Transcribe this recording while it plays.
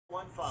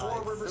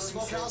Four Rivers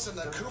Smokehouse and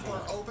the Coop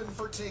are open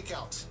for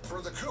takeout.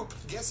 For the Coop,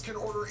 guests can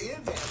order in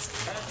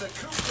advance at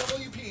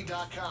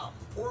thecoopwp.com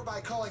or by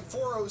calling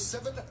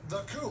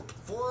 407-THE-COOP,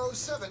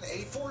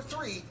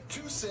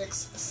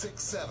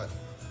 407-843-2667.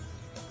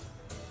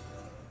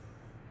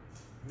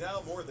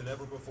 Now more than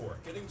ever before,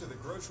 getting to the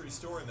grocery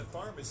store and the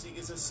pharmacy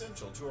is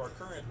essential to our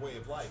current way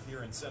of life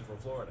here in Central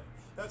Florida.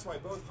 That's why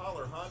both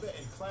Holler Honda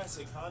and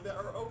Classic Honda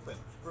are open,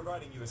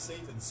 providing you a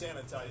safe and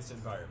sanitized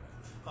environment.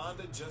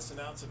 Honda just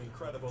announced some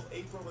incredible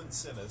April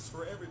incentives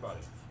for everybody,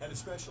 and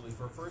especially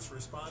for first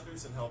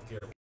responders and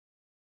healthcare.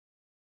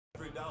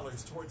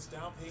 $100 towards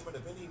down payment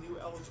of any new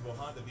eligible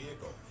Honda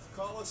vehicle.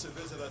 Call us or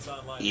visit us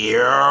online.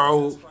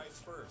 Yo!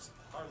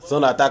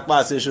 Son attack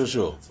pas c'est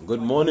chaud.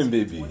 Good morning,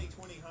 baby.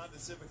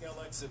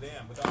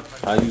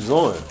 How you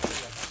doing?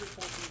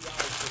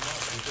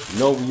 You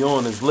know we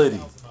on is litty.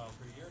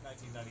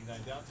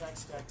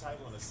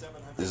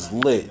 It's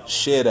lit.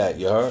 Share that,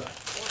 you heard?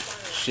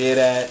 Share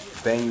that,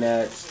 bang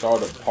that,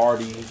 start a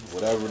party,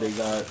 whatever they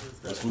got.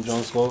 That's from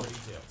Jones School.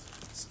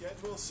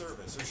 Schedule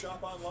service or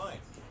shop online.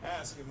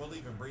 Ask and we'll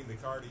even bring the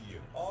car to you.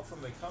 All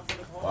from the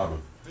comfort of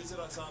home. Visit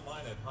us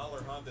online at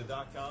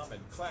hollerhonda.com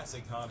and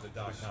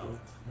classichonda.com.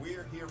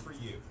 We're here for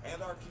you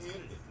and our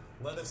community.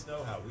 Let us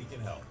know how we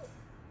can help.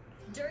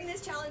 During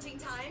this challenging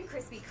time,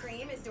 Krispy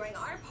Kreme is doing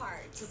our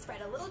part to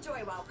spread a little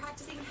joy while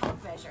practicing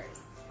health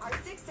measures. Our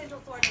 6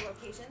 Central Florida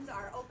locations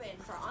are open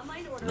for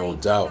online ordering, no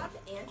doubt,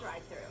 and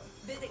drive-through.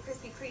 Visit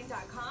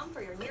KrispyKreme.com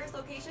for your nearest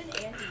location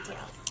and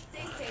details.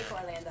 Stay safe,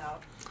 Orlando.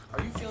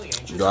 Are you feeling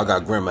anxious? Yo, I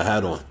got grandma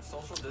hat on.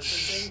 Social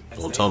distancing?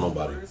 Don't tell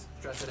nobody.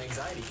 Stress and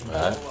anxiety can be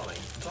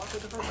overwhelming. Talk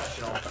with a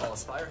professional. Call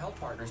Aspire Health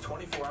Partners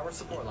 24-hour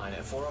support line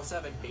at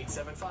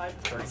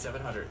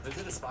 407-875-3700.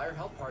 Visit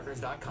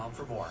AspireHealthPartners.com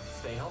for more.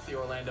 Stay healthy,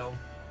 Orlando.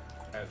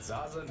 At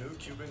Zaza New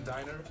Cuban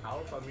Diner,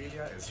 our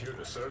familia is here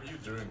to serve you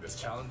during this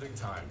challenging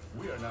time.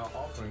 We are now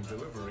offering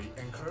delivery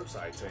and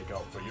curbside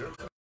takeout for your.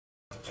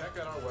 Check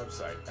out our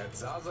website at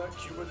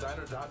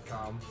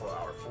zazacubadiner.com for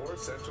our 4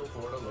 Central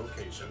Florida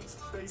locations.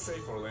 Stay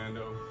safe,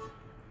 Orlando.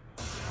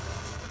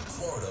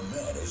 Florida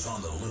Man is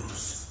on the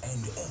loose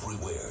and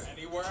everywhere.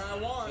 Anywhere I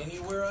want.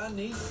 Anywhere I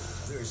need.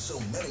 There's so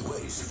many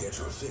ways to get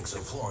your fix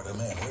of Florida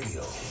Man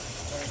Radio.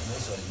 Don't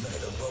miss a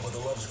minute of Bubba the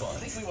Love Sponge. I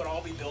think we would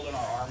all be building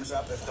our arms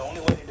up if the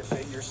only way to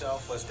defend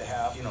yourself was to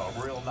have, a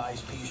real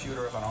nice pea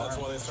shooter of an arm. That's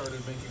why they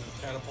started making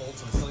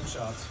catapults and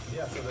slingshots.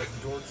 Yeah, so that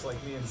dorks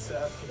like me and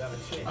Seth could have a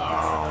chance.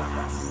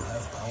 You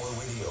have Power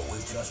Radio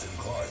with Justin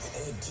Clark,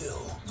 Ed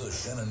Till, The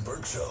Shannon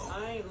Burke Show.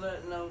 I ain't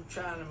letting no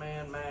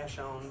Chinaman mash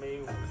on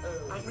me.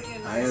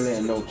 I ain't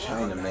letting no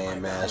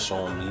Chinaman mash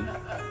on me.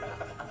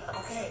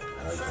 Okay,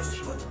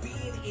 first put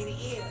being in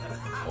ear.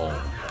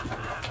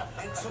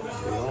 And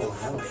tomorrow you'll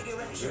have big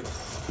erection.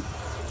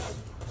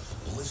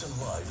 Listen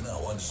live now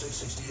on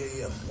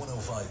 660 AM,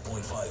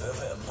 105.5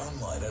 FM,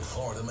 online at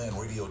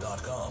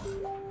FloridaManRadio.com.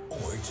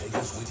 Or take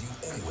us with you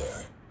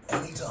anywhere,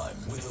 anytime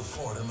with the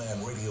Florida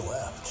Man Radio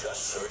app.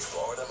 Just search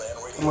Florida Man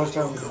Radio in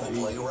your Google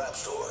Play or App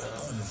Store.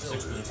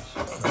 Unfiltered,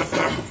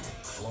 unafraid,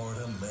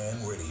 Florida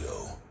Man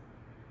Radio.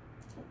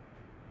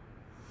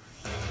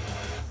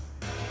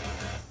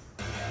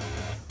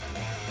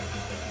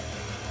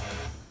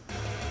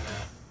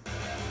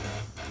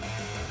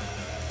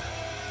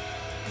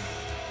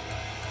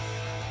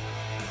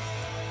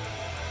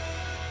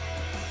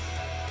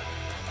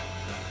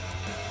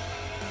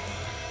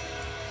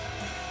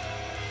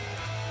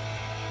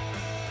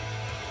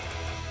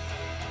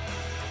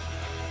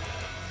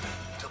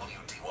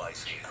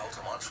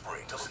 Altamont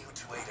Spring,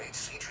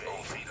 W288CJ,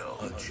 Oviedo,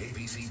 a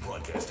JVC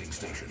broadcasting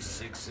station,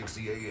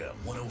 660 AM,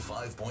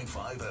 105.5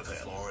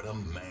 FM, Florida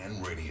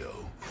Man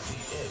Radio, The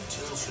Ed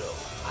Till Show.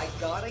 I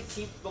gotta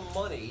keep the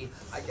money.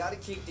 I gotta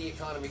keep the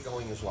economy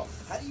going as well.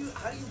 How do you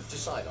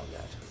decide on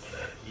that?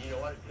 You know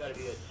what? It's got to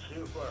be a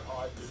super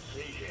hard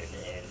decision,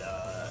 and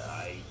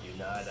I do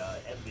not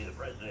envy the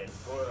president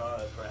for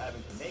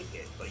having to make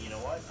it. But you know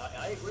what?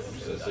 I agree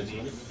with you. I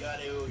mean, you got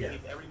to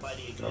keep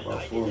everybody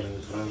excited.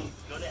 It's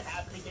going to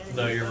happen again.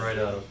 No, you're right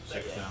out of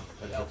 6 now.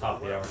 It's the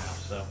top of the hour now.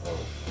 So.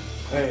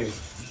 Hey,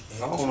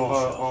 I don't know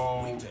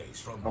how.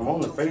 I'm on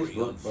the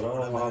Facebook, but I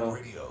don't know how to.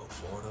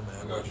 Florida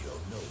Man Radio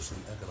knows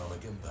the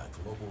economic impact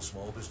local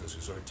small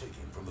businesses are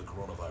taking from the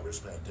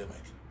coronavirus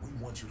pandemic. We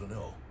want you to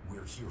know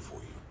we're here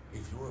for you.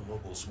 If you're a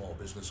local small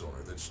business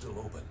owner that's still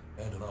open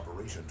and in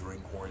operation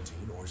during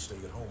quarantine or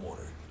stay-at-home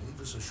order,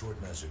 leave us a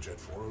short message at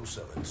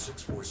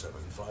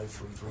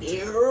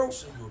 407-647-5332.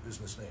 Say your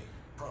business name,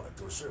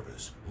 product or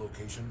service,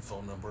 location,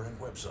 phone number, and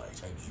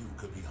website, and you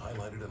could be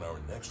highlighted in our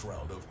next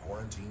round of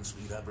quarantine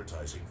speed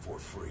advertising for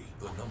free.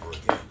 The number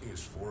again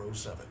is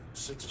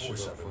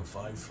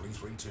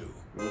 407-647-5332.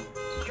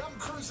 Come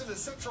cruising to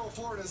Central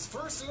Florida's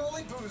first and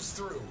only Booze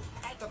Through.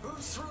 At the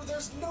Booze Through,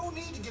 there's no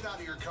need to get out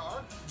of your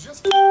car.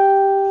 Just place your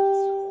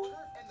order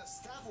and the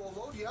staff will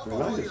load you up on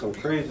all I get some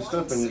crazy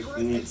stuff in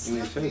these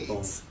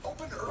headphones.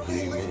 Open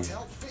early and late to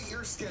help fit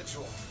your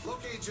schedule.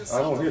 Located just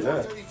I don't hear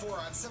that. 34 on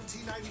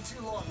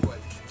 1792 Longwood.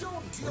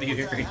 Don't deal What are you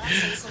with hearing?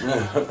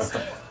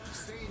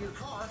 Stay in your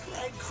car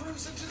and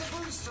cruise into the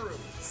booze-through,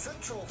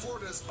 Central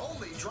Florida's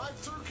only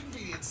drive-through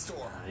convenience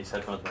store. These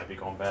headphones might be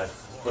going bad.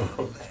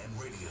 So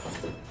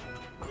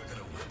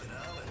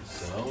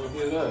I don't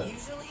hear that.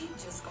 Usually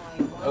just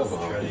going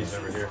one Try these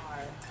over here.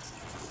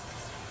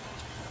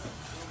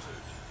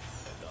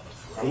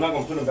 I'm not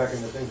gonna put them back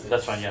in the thing.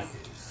 That's fine, yeah.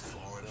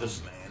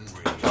 Just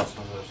toss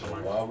them over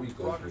somewhere. Why we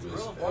go Rogers through Grill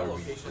this and Bar every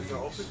locations are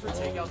open for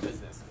takeout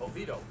business.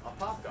 Oviedo,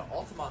 Apopka,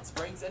 Altamont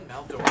Springs, and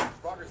Mount Dora.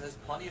 Rogers has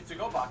plenty of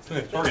to-go boxes.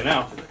 It's working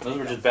now. Those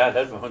were just bad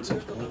headphones.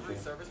 Delivery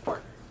service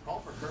partners. Call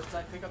for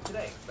curbside pickup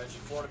today. Mention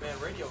Florida Man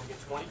Radio and get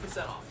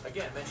 20% off.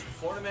 Again, mention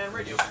Florida Man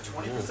Radio for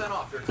 20%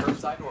 off your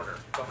curbside order.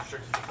 Some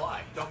restrictions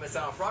apply. Don't miss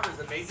out on Frogger's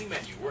amazing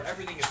menu where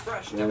everything is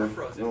fresh, never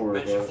frozen. Don't worry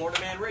Mention about it. Florida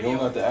Man Radio. You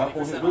don't got the app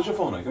on 20% here? Where's your off.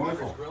 phone at? Give me your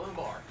Frogger's phone. Grill and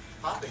Bar.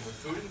 Hopping with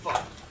food and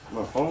fun.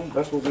 My phone?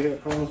 That's what we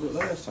had problems with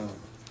last time.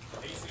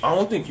 I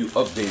don't think you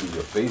updated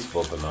your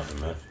Facebook or nothing,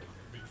 man.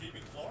 Been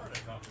keeping Florida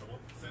comfortable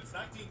since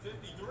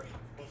 1953.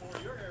 Before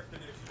your air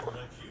conditioner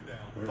lets you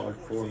down. We're like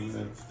 4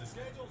 minutes. To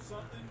schedule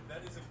something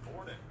that is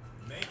important.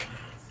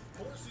 Maintenance.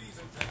 Four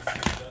Seasons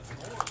Tennessee does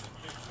more than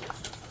fix your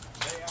system.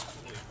 They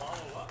actually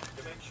follow up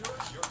to make sure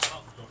you're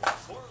comfortable.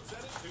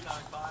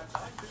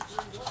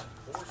 407-295-9231.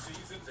 Four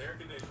Seasons Air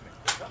Conditioning.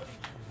 The company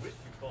you wish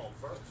you called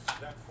first.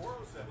 That's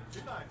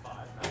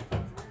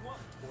 407-295-9231.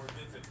 Or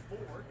visit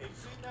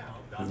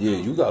 4acnow.com. Yeah,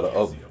 you gotta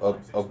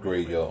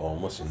upgrade your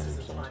what's the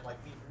name, son? Like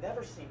we've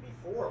never seen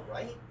before,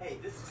 right? Hey,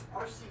 this is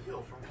RC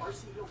Hill from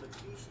RC Hill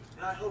Mitsubishi,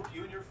 and I hope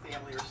you and your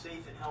family are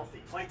safe and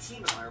healthy. My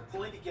team and I are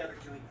pulling together,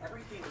 doing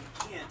everything we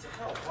can to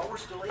help while we're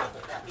still able.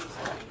 That means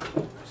helping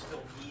people who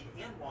still need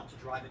and want to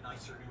drive a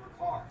nicer, newer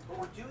car, but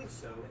we're doing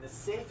so in the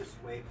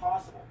safest way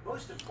possible.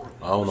 Most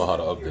importantly, I don't know how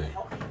to we're here update.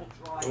 help people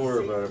drive Don't worry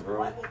safe, about it, bro.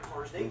 reliable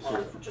cars they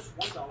love for just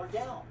 $1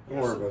 down. Don't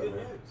Here's worry some about good it,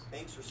 man. news.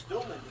 Banks are still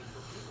lending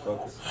for people in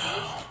all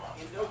situations,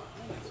 and no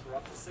payments for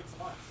up to 6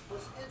 months.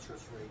 Plus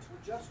interest rates were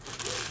just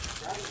great.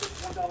 Grabbing just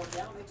 $1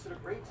 down makes it a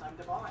great time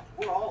to buy.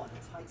 We're all in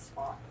a tight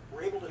spot.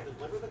 We're able to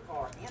deliver the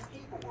car and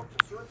paperwork to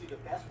serve you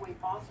the best way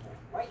possible.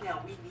 Right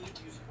now, we need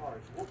used cars.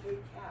 We'll pay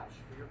cash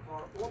for your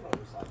car or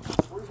motorcycle.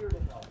 We're here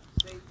to help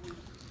safely,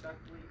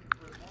 respectfully,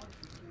 for as long as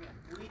we can.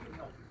 We can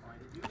help you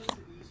find a new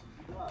Mitsubishi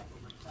you love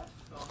over text,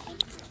 phone, or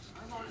email.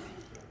 I'm RC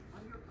Hill.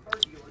 I'm your car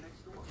dealer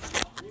next door.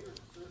 We're here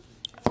to serve you.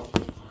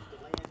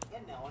 DeLand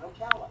and now in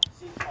Ocala.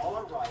 See all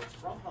our rides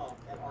from home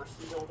at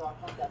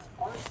rchill.com. That's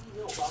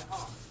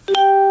rchill.com.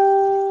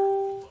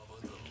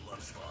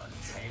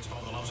 Hey, it's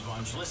Bubba the Love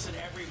Sponge. Listen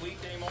every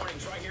weekday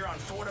mornings right here on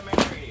Florida Man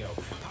Radio.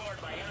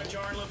 Powered by Anna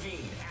Jar and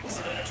Levine,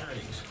 Accident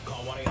Attorneys.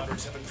 Call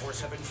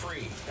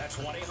 1-800-747-FREE. That's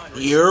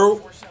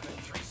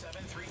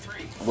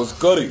 1-800-747-3733. What's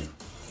goody?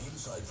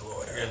 Inside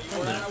Florida.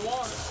 What I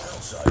want.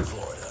 Outside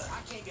Florida.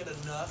 I can't get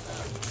enough.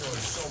 There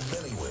are so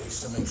many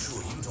ways to make sure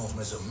you don't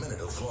miss a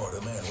minute of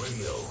Florida Man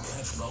Radio.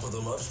 Catch Bubba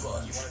the Love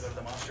Sponge. You want to go to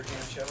the Monster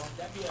Jam show?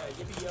 That'd be a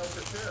yippee-yo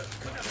for sure.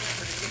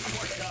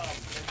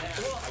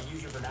 I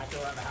use your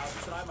vernacular around the house.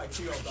 Tonight, my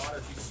 2-year-old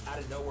daughter, she just out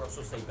of nowhere,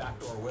 she'll say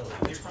backdoor Willie.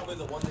 It's probably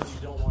the one thing you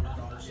don't want your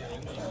daughter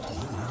saying. Our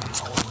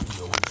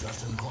Radio with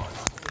Justin Clark.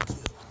 The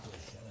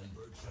Shannon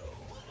Bird Show.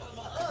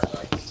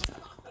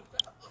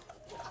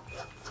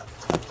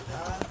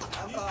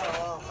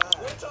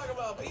 We're talking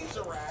about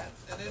pizza rat,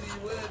 and then he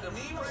went into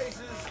meat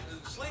races,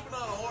 sleeping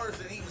on a horse,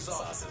 and eating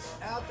sausages.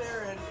 Out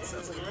there in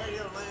the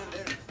radio land,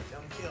 they're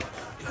killing.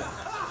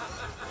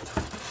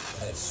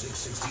 At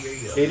 6:60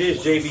 a.m. It is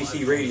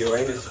JVC Radio,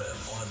 ain't it?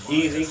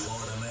 Easy.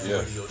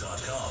 Yeah.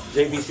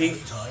 JVC?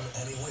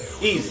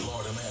 Easy.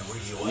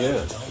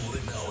 Yeah. Download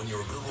it now in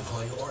your Google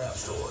Play or App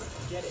Store.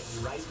 Get it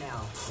right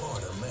now.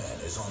 Florida Man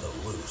is on the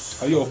loose.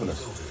 How you open it?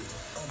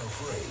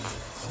 Unafraid.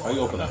 How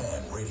you open Florida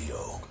that? Man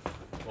Radio.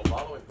 The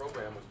following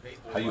program was paid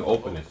for How you by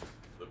open hosts. it?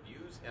 The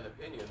views and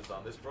opinions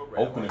on this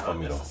program Open are it for not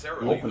me, though.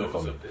 necessarily Open it for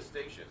those me. of this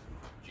station,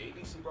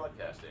 JVC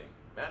Broadcasting,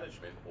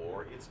 management,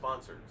 or its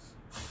sponsors.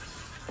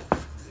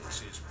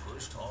 This is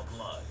Push Talk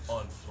Live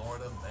on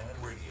Florida Man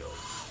Radio.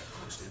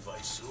 Hosted by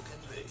Silk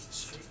and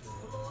Bass.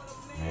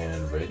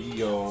 Man,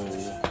 radio.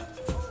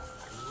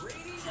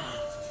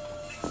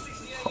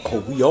 Oh,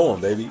 we on,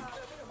 baby.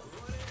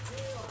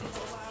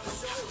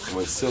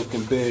 With Silk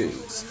and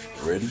Biggs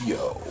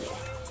Radio.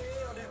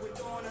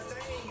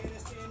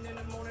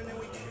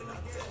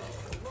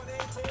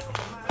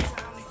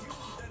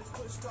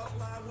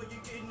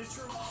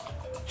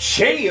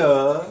 Shea.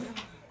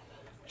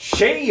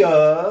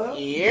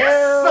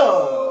 Yes,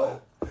 sir.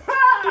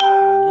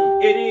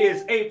 It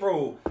is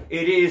April.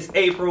 It is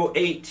April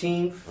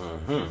 18th.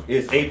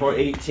 It's April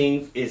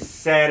 18th. It's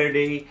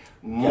Saturday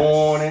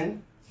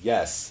morning.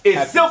 Yes. It's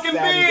Happy Silk and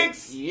Saturday.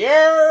 Biggs.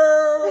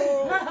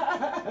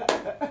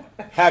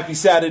 Happy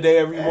Saturday,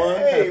 everyone.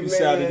 Hey, Happy man,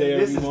 Saturday,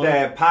 this everyone. is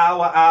that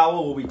power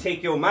hour where we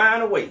take your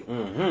mind away.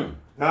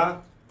 Huh?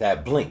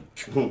 That blink.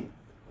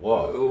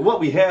 what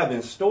we have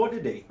in store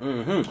today.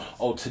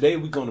 Oh, today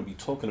we're going to be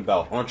talking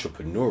about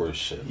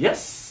entrepreneurship.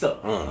 Yes, sir.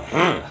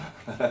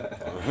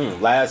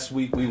 Last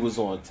week we was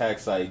on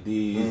tax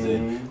IDs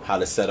and how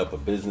to set up a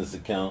business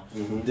account.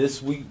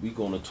 This week we're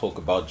going to talk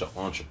about your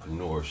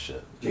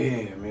entrepreneurship.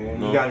 Yeah,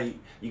 man.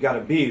 You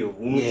gotta build.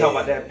 When we talk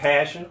about that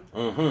passion,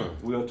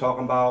 we're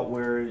talking about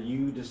where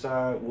you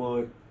decide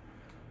what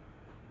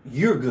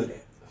you're good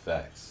at.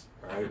 Facts.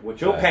 Right?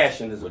 What your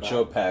passion is what about.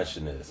 Your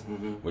passion is.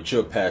 What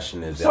your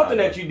passion is. Something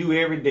that you do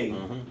every day.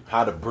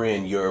 How to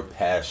brand your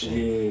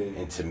passion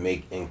and to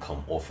make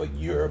income off of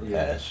your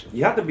passion.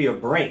 You have to be a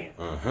brand.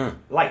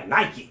 Like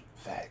Nike.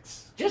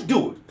 Facts. Just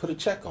do it. Put a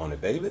check on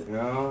it, baby. You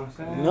know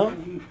what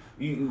I'm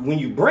saying? When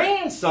you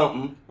brand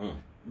something,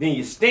 then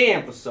you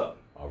stand for something.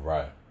 All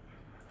right.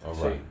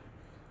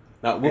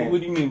 Now, what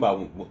do you mean by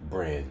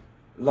brand?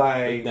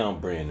 Like, break down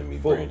brand to me.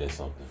 Brand is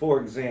something. For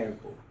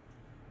example,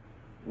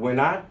 when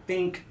I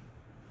think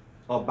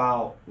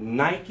about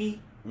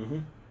Nike,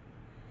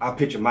 I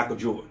picture Michael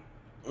Jordan.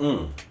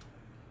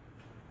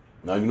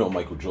 Now you know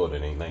Michael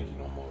Jordan ain't Nike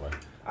no more, right?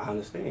 I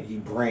understand. He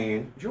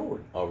brand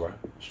Jordan. All right.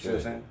 You know what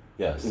I'm saying?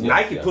 Yes.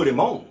 Nike put him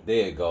on.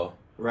 There you go.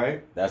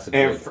 Right? That's a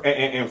good.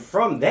 And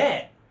from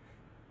that,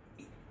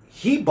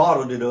 he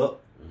bottled it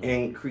up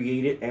and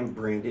created and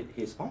branded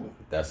his own.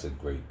 That's a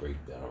great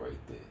breakdown right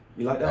there.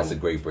 You like that? That's a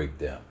great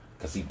breakdown.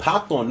 Because he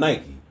popped on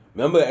Nike.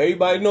 Remember,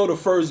 everybody know the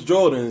first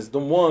Jordans, the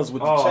ones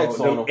with the checks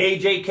on them.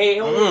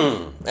 AJK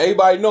on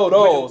everybody know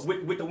those.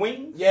 With the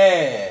wings?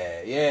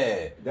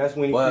 Yeah. That's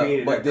when he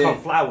created that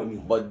Come Fly With Me.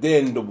 But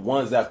then the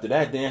ones after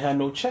that didn't have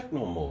no check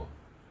no more.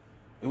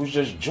 It was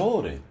just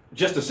Jordan.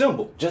 Just a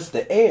symbol. Just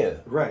the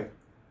air. Right.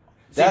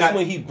 That's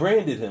when he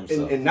branded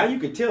himself. And now you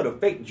can tell the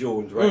fake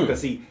Jordans, right?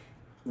 Because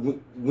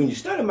when you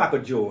study Michael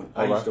Jordan,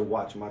 I used to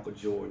watch Michael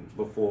Jordan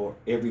before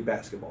every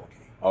basketball game.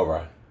 All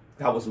right.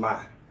 That was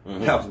mine.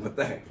 That was my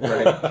thing,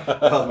 right?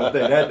 That was my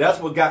thing.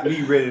 That's what got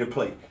me ready to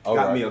play.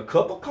 Got me a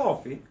cup of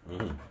coffee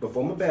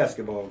before my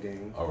basketball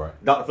game. All right.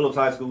 Dr. Phillips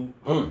High School.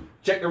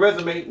 Check the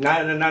resume.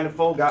 90 to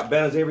 94. Got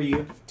banners every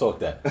year. Talk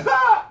that.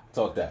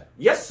 Talk that.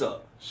 Yes, sir.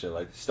 Shit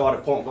like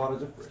started point guard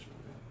as a freshman.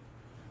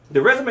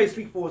 The resume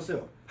speaks for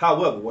itself.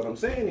 However, what I'm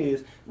saying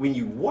is, when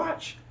you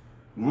watch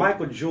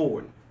Michael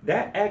Jordan,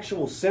 that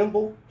actual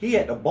symbol, he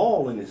had the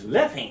ball in his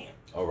left hand.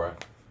 All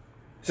right.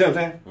 See what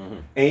I'm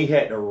saying? And he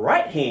had the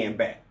right hand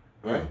back.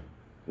 Right.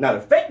 Now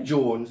the fake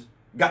Jordans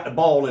got the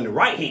ball in the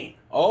right hand.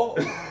 Oh.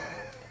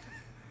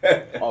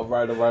 All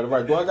right. Do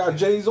I got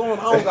J's on?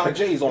 I don't got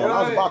J's on.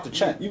 I was about to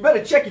check. You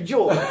better check your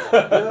Jordan. You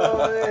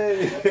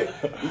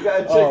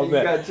gotta check. You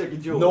gotta check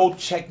your Jordan. No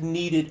check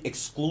needed.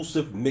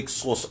 Exclusive mixed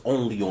sauce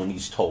only on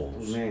these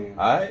toes. Man.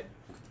 All right.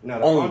 Now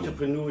the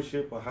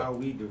entrepreneurship of how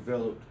we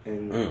developed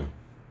and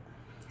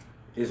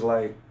is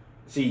like,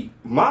 see,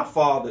 my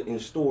father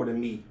installed in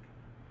me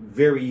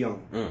very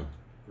young.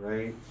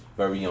 Right?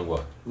 Very young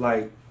what?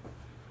 Like,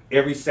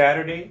 every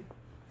Saturday,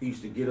 he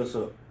used to get us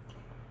up.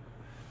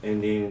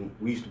 And then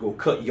we used to go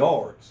cut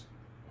yards.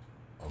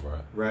 All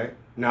right. Right?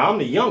 Now, I'm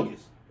the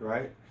youngest,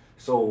 right?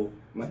 So,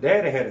 my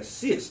daddy had a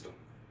system.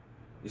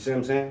 You see what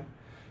I'm saying?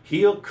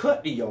 He'll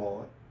cut the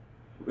yard.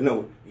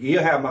 No,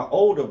 he'll have my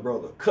older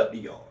brother cut the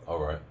yard. All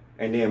right.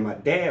 And then my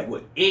dad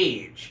would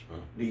edge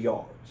the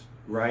yards,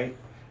 right?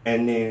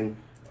 And then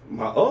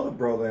my other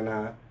brother and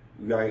I,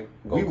 right,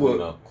 we would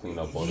clean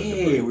up all the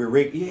debris. we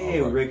rake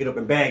it up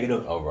and bag it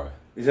up. All right.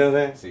 You see what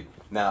I'm saying?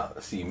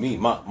 See me,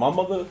 my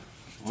mother,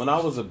 when I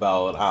was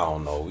about, I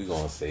don't know, we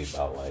gonna say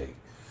about like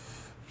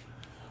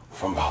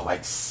from about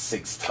like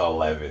 6 to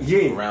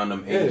 11, around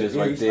them ages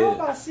right there.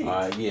 About 6.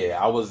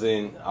 I was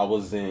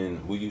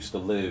in. We used to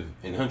live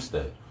in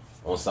Hempstead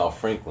on South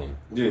Franklin.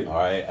 Yeah. All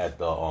right, at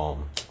the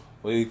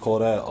what do you call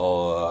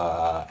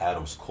that?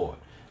 Adams Court.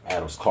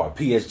 Adams Court,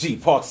 PSG,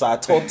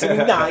 Parkside. Talk to me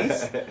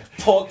nice.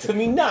 Talk to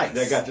me nice.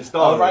 That got you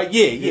started. All right,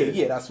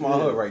 yeah. That's my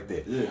hood right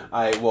there. Yeah.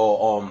 All right,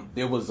 well,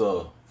 there was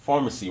a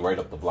pharmacy right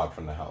up the block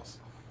from the house.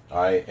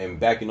 All right, and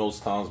back in those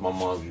times, my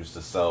mom used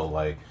to sell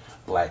like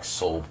black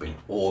soap and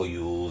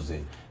oils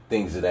and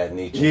things of that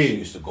nature. Yeah. She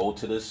used to go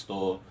to the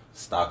store,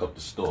 stock up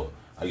the store.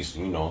 I used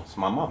to, it's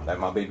my mom, like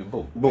my baby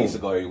boo. Boom. I used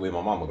to go everywhere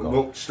my mama go.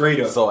 Boom. Straight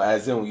up. So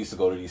as in, we used to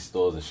go to these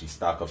stores and she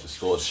stock up the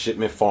stores.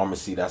 Shipment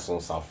Pharmacy, that's on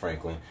South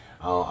Franklin.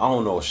 I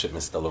don't know if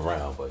Shipment's still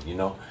around, but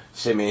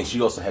Shipment. She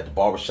also had the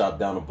barbershop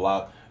down the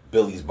block,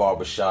 Billy's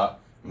Barbershop.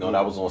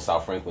 That was on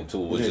South Franklin too,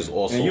 which is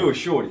also. And you a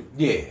shorty.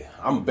 Yeah,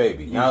 I'm a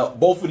baby. Now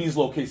both of these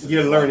locations.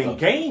 You're learning like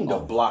game though. A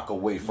block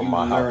away from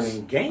my house.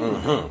 Learning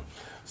game.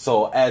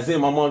 So as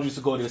in, my mom used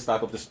to go there,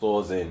 stock up the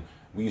stores, and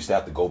we used to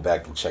have to go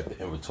back and check the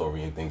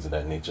inventory and things of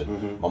that nature.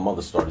 My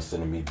mother started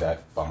sending me back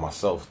by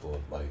myself,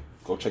 though, like,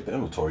 go check the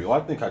inventory. I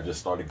think I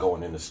just started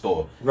going in the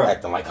store,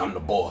 acting like I'm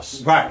the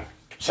boss. Right.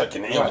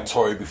 Checking the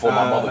inventory before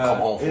my mother come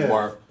home from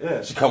work.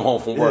 Yeah. She come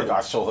home from work,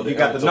 I show her the You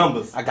got inventory. the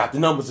numbers. I got the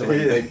numbers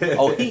already,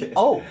 baby.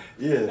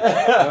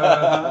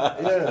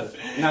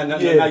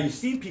 Now you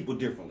see people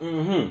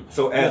differently.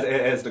 So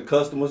as the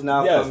customers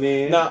now come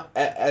in. Now,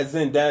 as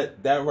in that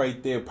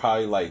right there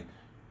probably like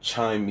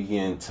chimed me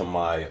into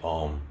my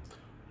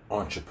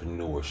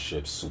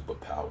entrepreneurship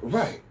superpowers.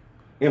 Right.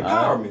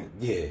 Empowerment.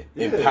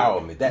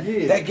 Empowerment.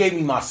 That gave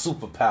me my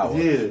superpower.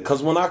 Yeah.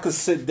 Because when I could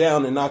sit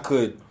down and I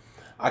could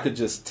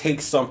just take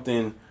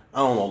something, I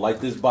don't know, like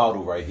this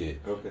bottle right here.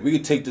 Okay. We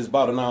could take this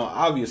bottle. Now,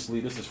 obviously,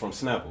 this is from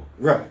Snapple.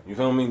 Right. You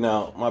feel me?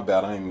 Now, my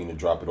bad, I didn't mean to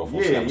drop it off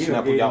on Snapple. Yeah,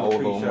 Snapple, y'all owe a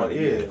free little shot. money.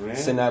 Yeah, man.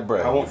 Send that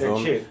bread. I want you feel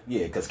that me? check.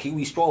 Yeah, because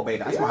kiwi strawberry,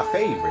 that's my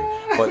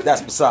favorite. But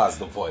that's besides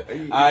the point. All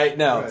right,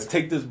 now, let's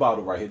take this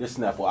bottle right here. This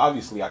Snapple.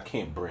 Obviously, I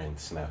can't brand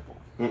Snapple.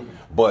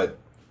 But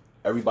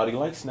everybody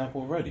likes Snapple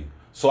already.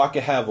 So I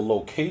can have a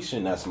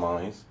location that's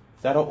mine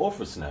that'll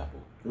offer Snapple.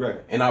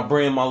 Right. And I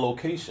brand my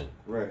location.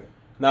 Right.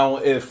 Now,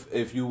 if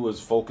y'all was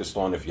focused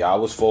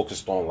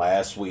on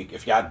last week,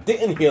 if y'all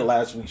didn't hear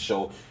last week's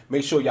show,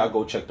 make sure y'all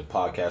go check the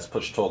podcast,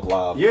 Push Talk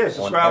Live. Yeah,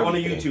 subscribe on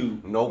the everything.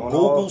 YouTube. No, On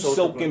Google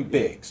Silk and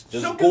Bigs.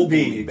 Just Silk Google and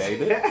me, Bigs.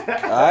 baby.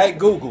 All right,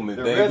 Google me,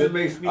 The baby.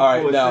 resume speaks All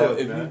right, for now, itself,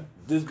 if man. you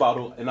this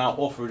bottle, and I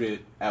offered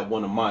it at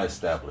one of my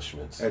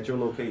establishments. At your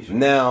location.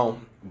 Now,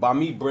 by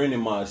me branding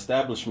my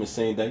establishment,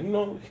 saying that,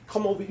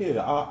 come over here,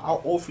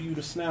 I'll offer you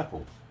the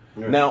Snapple.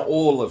 Right. Now,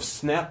 all of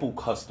Snapple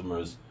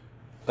customers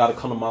got to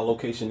come to my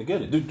location to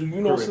get it. Do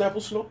you know Correct.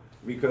 Snapple Snow?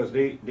 Because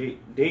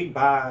they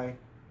buy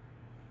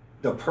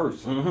the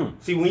person. Mm-hmm.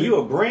 See, when you're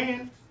a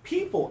brand,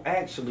 people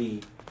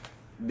actually,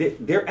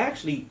 they're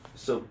actually,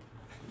 so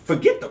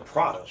forget the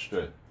product.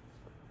 Straight.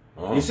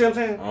 You see what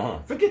I'm saying?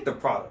 Forget the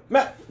product.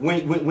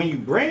 When you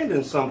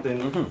branding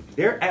something,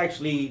 they're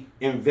actually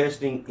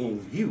investing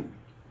in you.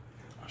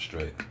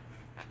 Straight.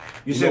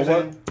 You see what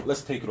I'm saying?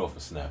 Let's take it off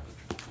of Snapple.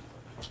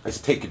 Let's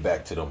take it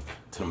back to them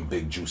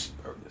big juicy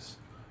burgers.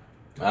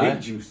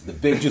 The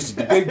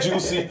big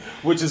juicy,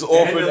 which is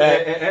offered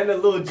and the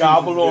little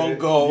Gobble on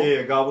Go.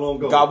 Yeah, Gobble on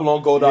Go.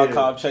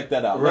 GobbleOnGo.com. Check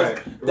that out. Right.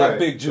 That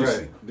big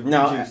juicy. Right. The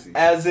Now, big juicy.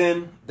 as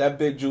in that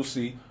big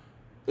juicy,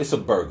 it's a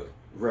burger.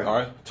 Right. All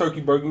right.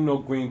 Turkey burger,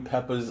 green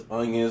peppers,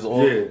 onions,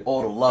 all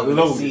the love and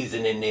Loaded.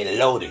 seasoning in there,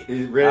 loaded.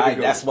 It's All ready to right.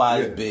 go. That's why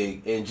Yeah. it's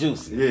big and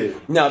juicy. Yeah.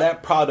 Now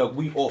that product,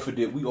 we offered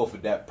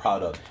that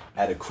product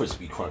at a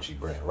crispy, crunchy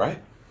brand, right?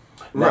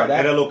 Now Right,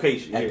 at a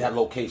location. At yeah. that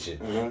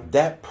location.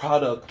 That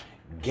product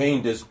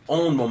gained its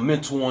own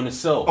momentum on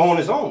itself. On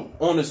its own.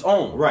 On its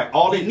own. Right.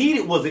 All it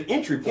needed was an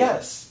entry point.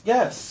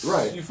 Yes.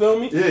 Right. You feel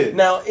me? Yeah.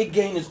 Now, it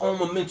gained its own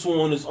momentum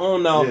on its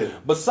own. Now, Yeah.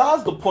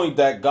 besides the point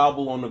that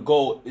Gobble on the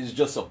Go is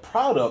just a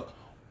product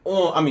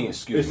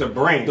It's a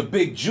brand. The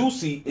Big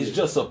Juicy is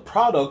just a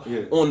product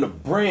Yeah. on the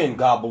brand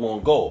Gobble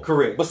on Go.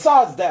 Correct.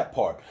 Besides that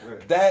part,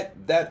 Right.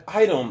 that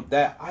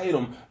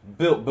item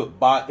built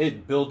by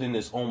it building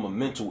its own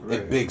momentum, Right.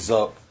 it bigs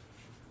up.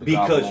 the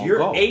Because Gobble on you're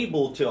Go.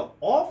 able to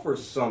offer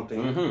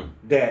something Mhm.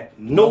 that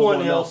no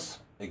one else.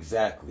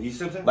 Exactly. You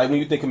see what I'm saying? Like when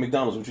you think of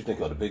McDonald's, what you think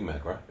of? The Big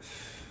Mac, right?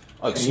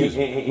 Oh, excuse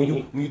me.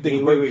 When you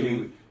think of wait, Burger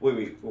King,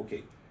 wait,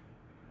 okay.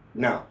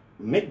 Now,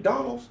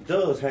 McDonald's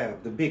does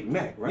have the Big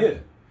Mac, right?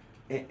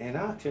 Yeah. And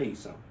I'll tell you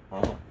something.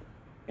 Uh-huh.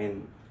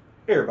 And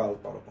everybody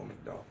thought up on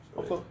McDonald's.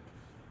 right? Okay.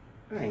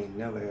 I ain't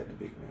never had the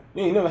Big Mac.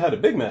 You ain't never had a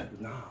Big Mac?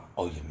 Nah.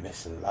 Oh, you're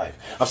missing life.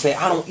 I'm saying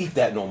I don't eat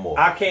that no more.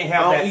 I can't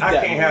have that. eat I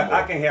that can't no have. more.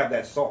 I can't have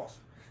that sauce.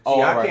 Oh,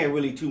 See, I right. can't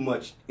really too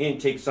much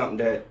intake something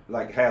that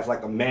like has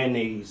like a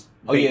mayonnaise.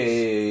 Oh base.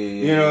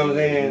 yeah. You know what I'm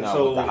saying? No,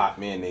 So with the hot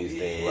mayonnaise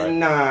thing, right?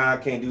 Nah, I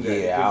can't do that.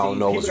 Yeah, Because I don't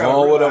know people what's gotta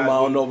wrong with them. I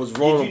realize don't know what's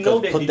wrong with did you know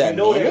them. Put did that you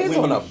know mayonnaise when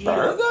on you a heat up-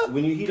 burger?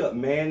 When you heat up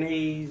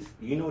mayonnaise,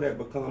 you know that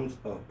becomes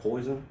a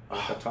poison,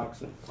 like a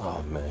toxin.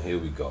 Oh man, here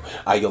we go. All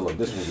right, yo, look,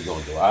 this is what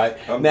we're gonna do. All right.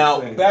 I'm Now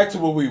just saying. back to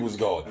where we was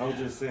going. I'm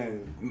just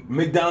saying.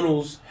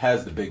 McDonald's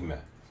has the Big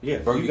Mac. Yeah,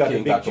 Burger you got the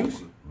King Big got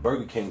Juicy.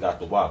 Burger King got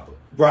the Whopper.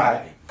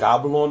 Right.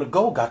 Gobble on the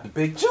Go got the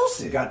Big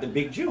Juicy. Got the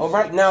Big Juice. All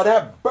right, now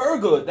that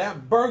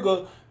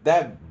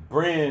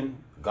brand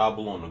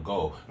Gobble on the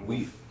Go,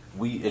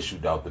 we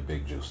issued out the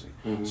Big Juicy.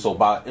 Mhm. So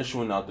by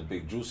issuing out the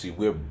Big Juicy,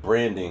 we're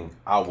branding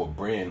our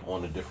brand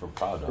on a different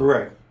product.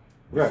 Right.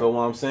 You feel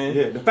what I'm saying?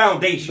 Yeah, the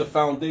foundation. The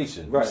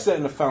foundation. Right. We're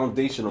setting the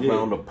foundation Yeah.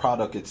 around the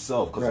product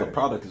itself because the Right.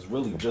 product is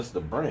really just the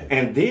brand.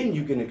 And then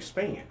you can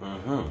expand.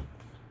 Mm-hmm.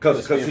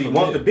 Because see, from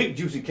once there. the Big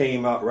Juicy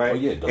came out, right? Oh,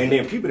 yeah, and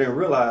then people didn't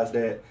realize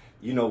that,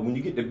 when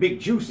you get the Big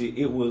Juicy,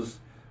 it was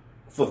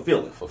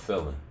fulfilling.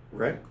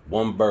 Right?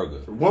 One burger.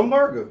 One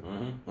burger.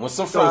 Mm-hmm. With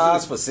some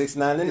fries for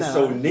 $6.99.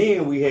 So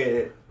then we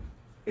had,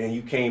 and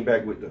you came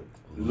back with the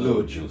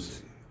Little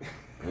Juicy.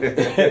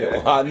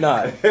 Why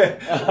not?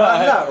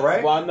 Why not,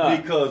 right? Why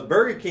not? Because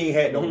Burger King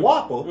had the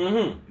Whopper,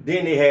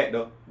 then they had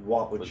the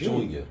Whopper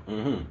Junior.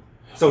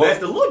 So that's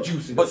the Little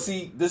Juicy. But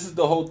see, this is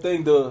the whole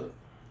thing. The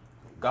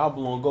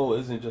Gobble on Go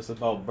isn't just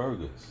about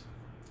burgers.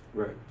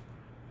 Right.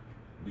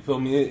 You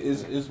feel me?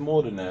 It's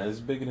more than that. It's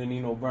bigger than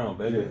Nino Brown,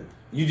 baby. Yeah.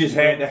 You just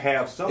had to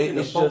have something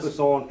to focus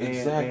on.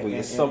 Exactly. And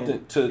it's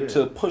something yeah.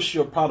 to push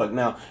your product.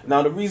 Now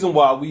the reason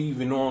why we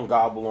even on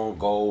Gobble on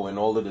Go and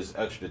all of this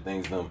extra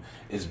things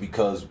is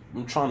because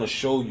I'm trying to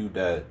show you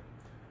that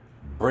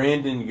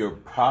branding your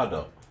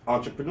product.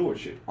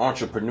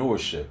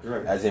 Entrepreneurship.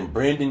 Right. As in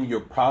branding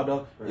your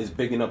product is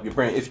bigging up your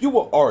brand. If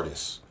you're an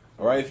artist,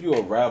 all right, if you're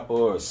a rapper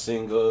or a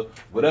singer,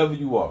 whatever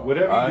you are.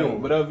 Whatever all you're right,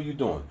 doing. Whatever you're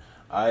doing.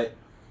 All right.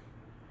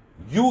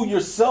 You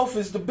yourself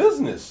is the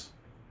business.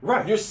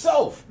 Right.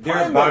 Yourself. They're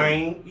primary.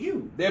 buying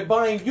you. They're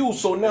buying you.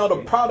 So now the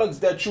products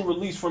that you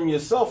release from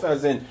yourself,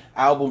 as in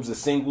albums or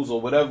singles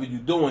or whatever you're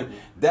doing,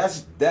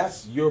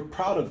 that's your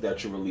product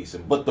that you're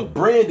releasing. But the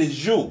brand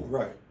is you.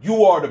 Right.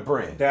 You are the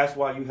brand. That's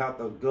why you have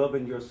to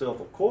govern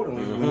yourself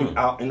accordingly when you're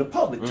out in the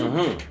public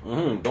too.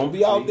 Don't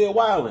be out there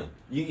wilding.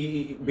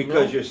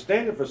 Because you're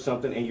standing for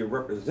something and you're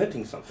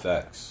representing something.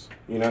 Facts.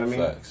 You know what I mean?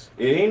 Facts.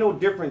 It ain't no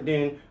different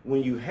than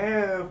when you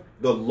have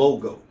the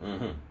logo,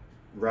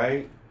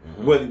 right?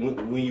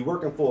 When you're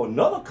working for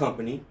another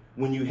company,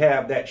 when you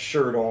have that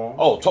shirt on.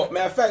 Oh,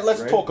 matter of fact,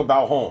 let's talk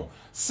about home.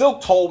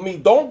 Silk told me,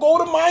 don't go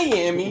to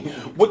Miami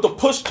with the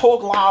Push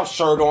Talk Live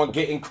shirt on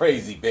getting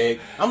crazy, big.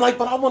 I'm like,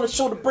 but I want to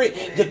show the brand.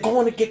 You're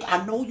going to get,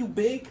 I know you,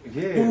 big.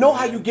 Yeah, you know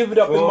how you give it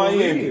up in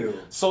Miami. Real.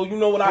 So you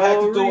know what I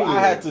had to do? I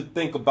had to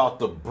think about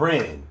the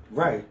brand.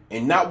 Right.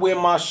 And not wear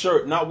my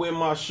shirt.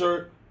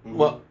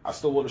 Well, I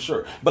still wore the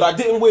shirt. But I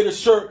didn't wear the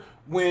shirt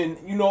when,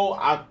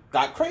 I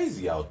got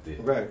crazy out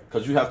there. Right.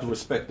 Because you have to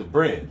respect the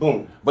brand.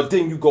 Boom. But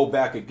then you go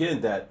back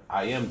again that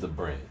I am the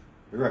brand.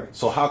 Right.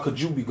 So how could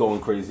you be going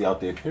crazy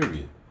out there,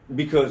 period?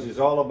 Because it's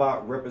all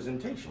about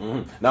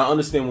representation. Now, I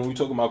understand when we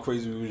talking about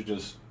crazy, we was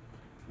just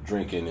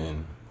drinking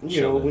and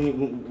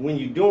when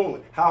you're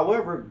doing,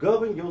 however,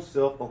 govern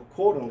yourself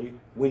accordingly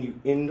when you're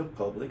in the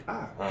public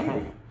eye,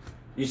 period.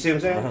 You see what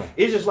I'm saying?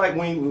 It's just like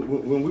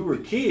when we were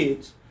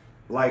kids,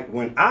 like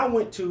when I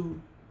went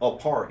to a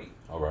party,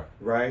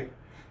 right?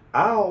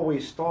 I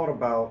always thought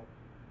about,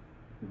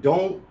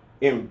 don't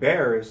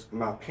embarrass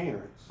my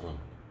parents.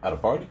 At a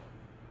party?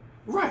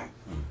 Right.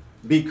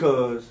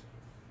 Because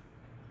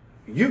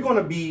you're going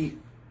to be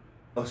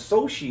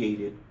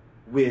associated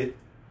with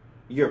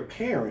your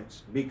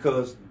parents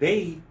because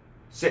they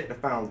set the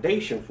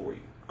foundation for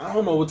you. I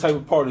don't know what type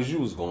of parties you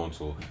was going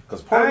to.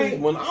 Because parties,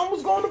 when I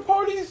was going to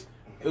parties,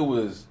 it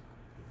was,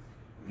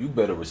 you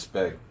better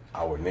respect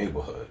our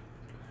neighborhood.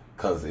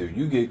 Because if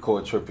you get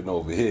caught tripping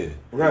over here,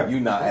 you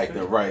not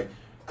acting right.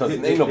 Because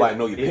ain't nobody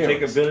know your parents. It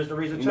take a village to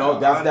raise a child. You know,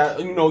 that's that.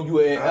 You know, you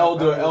an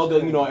elder.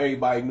 You know,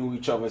 everybody knew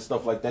each other and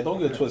stuff like that. Don't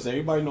get it twisted.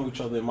 Everybody know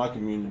each other in my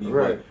community,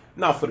 but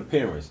not for the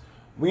parents.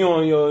 We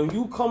on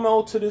you come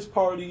out to this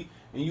party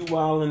and you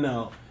wilding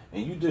out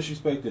and you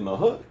disrespecting the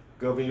hood.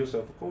 Govern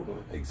yourself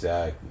accordingly.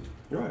 Exactly.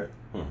 Right.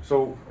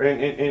 So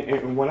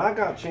and when I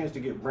got a chance to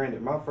get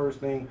branded, my first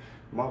thing,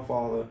 my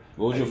father.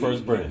 What was your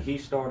first brand? He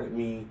started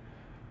me.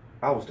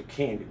 I was the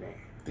Candy Man.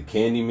 The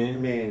Candy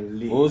Man? Man,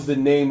 listen. What was the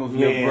name of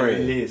your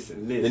brand?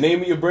 Listen. The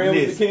name of your brand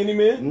was the Candy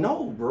Man?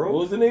 No, bro.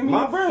 What was the name of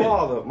your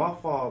brand? My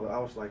father, I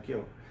was like,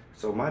 yo.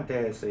 So my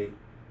dad said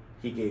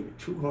he gave me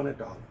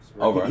 $200.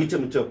 Right? He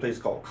took me to a place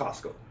called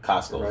Costco.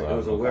 Costco, right? It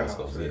was a warehouse.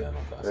 Costco. Yeah, I know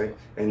Costco. Right?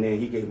 And then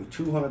he gave me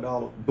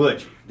 $200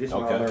 budget. This is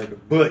when I learned the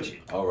budget.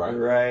 All right.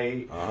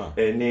 Right?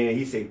 And then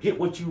he said, get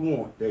what you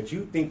want that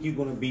you think you're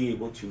going to be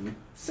able to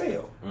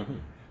sell.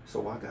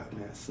 So I got,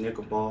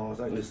 Snicker bars.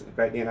 Listen,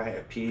 back then I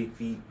had pig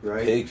feet,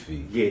 right? Pig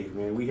feet. Yeah,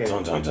 man. We had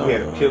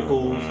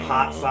pickles,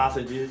 hot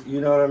sausages.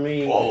 You know what I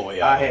mean? Oh,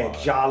 yeah. I had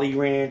Jolly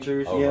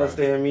Ranchers. You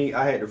understand me?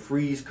 I had the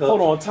freeze cups. Hold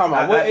on, time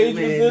out. What age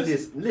was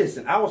this?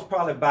 Listen, I was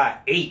probably by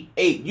 8.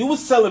 8. You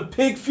was selling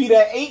pig feet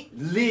at 8?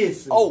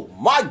 Listen. Oh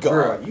my God.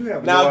 Girl, you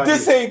have now no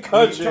this idea. ain't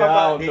country.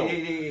 I don't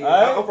know.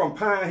 I'm from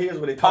Pine Hills,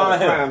 what they call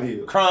Crime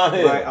Hill. Crime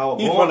Hill. Right? I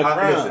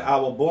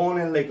was born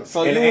in Lakeland.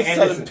 So you was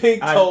selling pig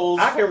toes.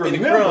 I can in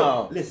remember. the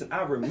crime. Listen,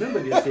 I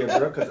remember this here,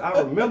 bro, because I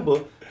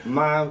remember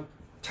my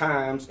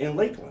times in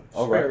Lakeland.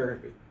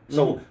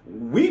 So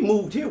we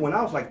moved here when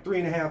I was like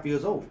 3.5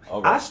 years old.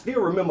 I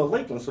still remember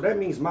Lakeland, so that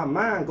means my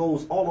mind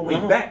goes all the way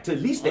back to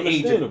at least the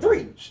age of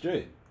 3.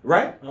 Straight.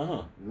 Right?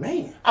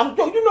 Man.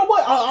 You know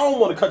what? I don't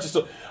want to cut you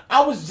so.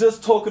 I was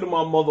just talking to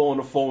my mother on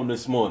the phone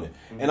this morning,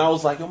 and I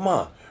was like, yo,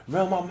 Mom,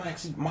 remember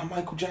my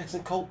Michael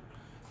Jackson coat?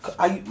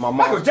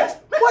 Michael Jackson?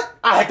 What?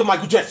 I had the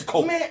Michael Jackson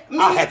coat.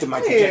 I had the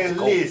Michael Jackson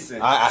coat.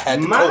 Listen, I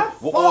had the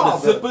coat with all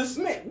the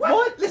zippers.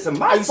 What? Listen,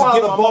 my I used to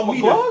father get my bought mama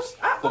me gloves.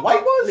 The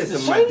white ones.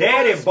 Listen, my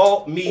daddy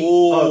bought me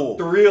a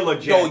Thriller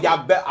jacket. Yo,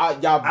 y'all bet. I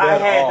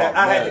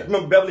had.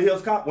 Remember Beverly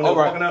Hills Cop when I was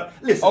walking out?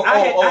 Listen,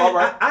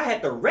 I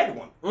had the red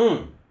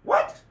one.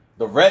 What?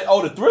 The red,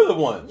 the Thriller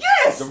one.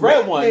 Yes, the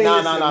red one. No.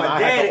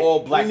 I had the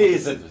all black.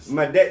 Listen,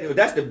 my dad.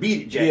 That's the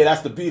beat it jacket. Yeah,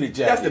 that's the beat it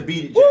jacket. That's the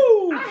beat it jacket.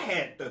 Woo! I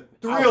had the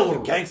Thriller.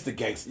 Gangster.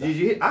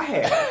 I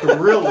had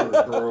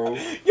Thriller, bro.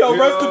 Yo,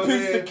 rest in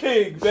peace to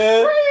King,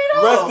 man.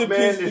 Rest in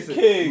peace to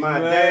King. My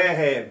dad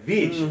had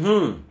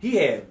vision. He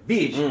had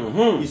vision.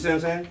 You see what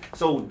I'm saying?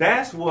 So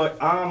that's what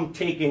I'm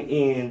taking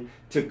in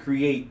to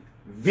create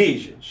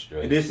vision.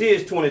 This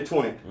is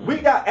 2020. We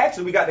got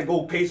to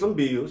go pay some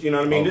bills. You know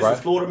what I mean? This is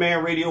Florida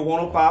Man Radio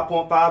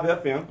 105.5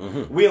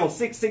 FM. We on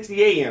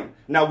 660 AM.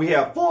 Now we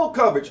have full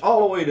coverage all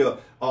the way to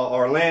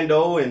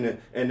Orlando and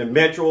the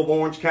Metro of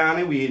Orange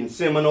County. We in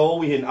Seminole.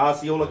 We in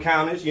Osceola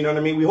counties. You know what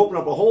I mean? We open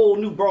up a whole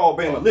new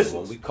broadband of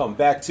listeners. When we come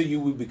back to you,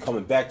 we'll be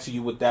coming back to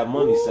you with that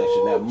money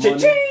section. That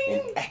money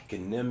and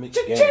academic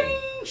game.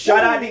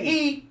 Shout out to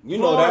E. You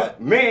know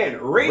that.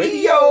 Man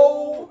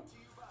Radio.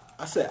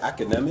 I said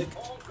academic.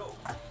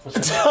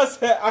 I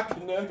said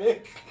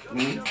academic.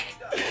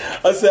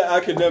 I said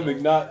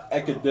academic, not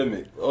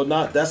academic. Or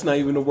not. That's not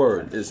even the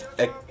word. It's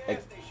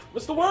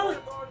what's the word?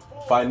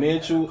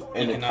 Financial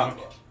and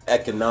economic.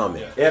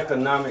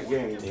 Economic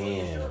game.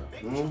 Damn.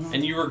 Mm-hmm.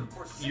 And you were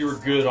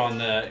good on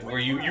that. Where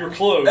you were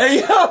close.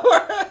 Hey, yo,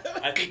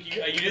 I think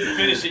you didn't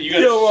finish it. You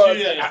got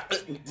to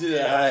shoot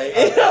it.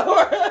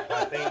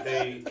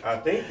 I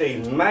think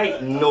they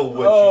might know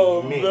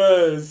what you meant.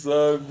 Man,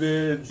 son,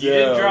 man. You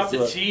didn't drop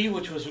the T,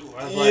 which was I was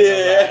like,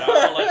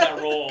 I let that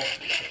roll.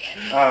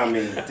 I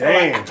mean,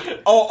 damn.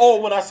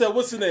 Oh, when I said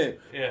what's the name?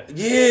 Yeah.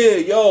 Yeah,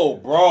 yo,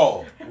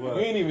 bro. What?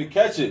 We didn't even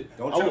catch it.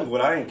 Don't tell me what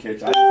I didn't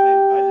catch. I just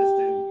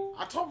didn't.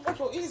 I told you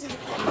so easy.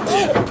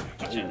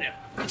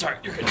 It's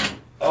alright, you're good.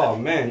 Oh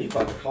man, you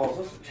about to cause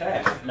us a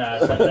tag. Nah,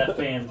 it's like that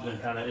fan's been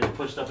kind of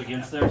pushed up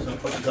against there, so it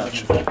pushes up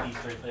against that piece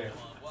right there.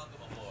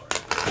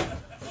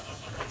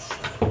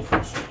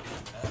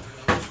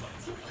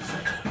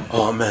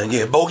 Oh man,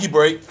 yeah, bogey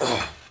break.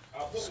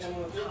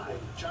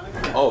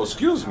 Oh,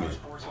 excuse me.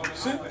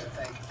 See?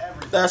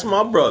 That's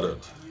my brother.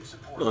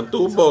 Done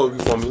threw a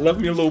bogey for me. Left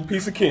me a little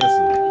piece of cancer.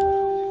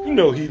 You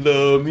know he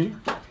loved me.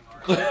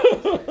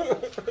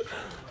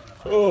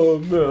 Oh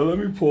man, let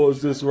me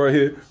pause this right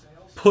here.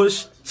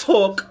 Push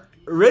Talk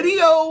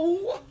Radio.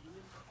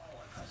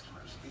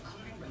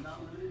 Including but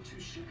not limited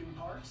to shipping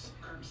parts,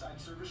 curbside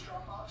service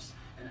drop-offs,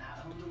 and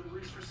at-home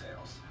deliveries for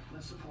sales.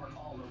 Let's support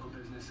all local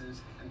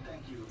businesses, and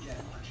thank you again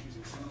for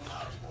choosing Single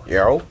Powersport.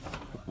 Yo,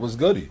 what's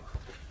goody?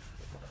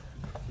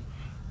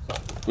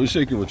 What's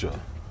shaking with y'all?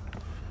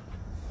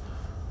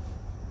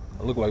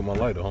 I look like my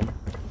lighter, huh?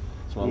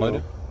 It's my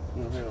lighter?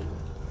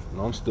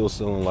 No, I'm still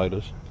selling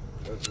lighters.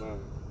 That's not.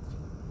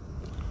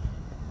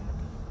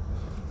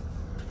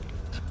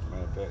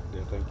 Matter of fact,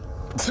 thank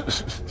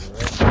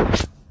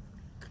you.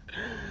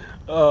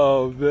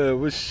 Oh man,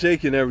 we're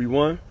shaking,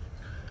 everyone.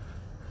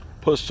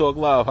 Push Talk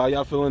Live. How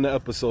y'all feeling the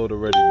episode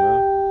already,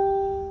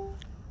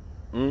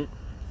 man?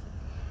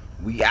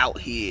 We out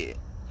here.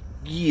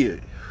 Yeah.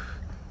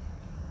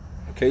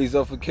 K's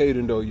up for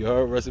Caden, though. You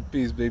heard? Rest in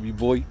peace, baby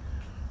boy.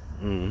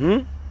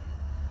 No,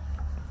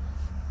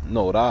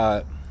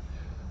 that.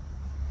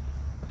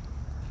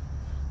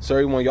 So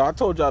everyone, y'all, I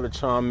told y'all to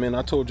chime in.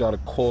 I told y'all to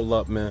call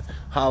up, man.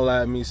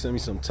 Holla at me. Send me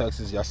some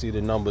texts. Y'all see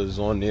the numbers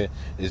on there.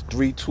 It's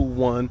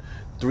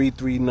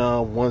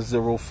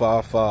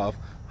 321-339-1055.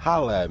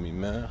 Holla at me,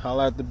 man.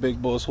 Holla at the big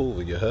boss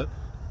Hoover, you heard?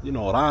 You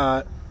know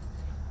that.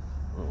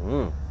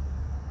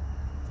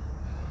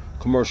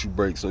 Commercial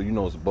break, so you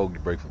know it's a bogey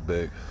break for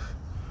big.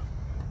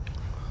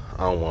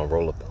 I don't want to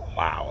roll up the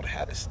loud,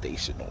 had a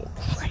station all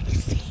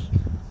crazy.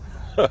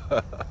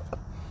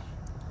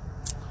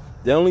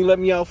 They only let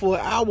me out for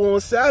an hour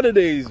on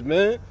Saturdays,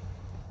 man.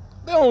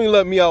 They only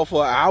let me out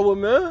for an hour,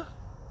 man.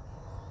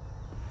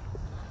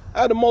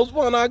 I had the most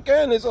fun I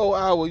can this whole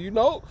hour, you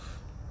know.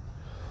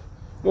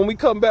 When we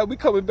come back, we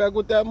coming back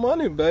with that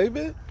money,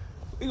 baby.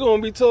 We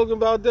gonna be talking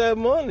about that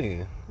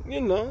money,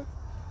 you know.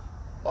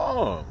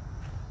 Oh.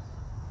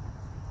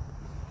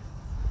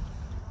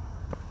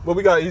 What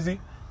we got, Easy?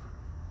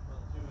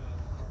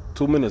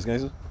 2 minutes,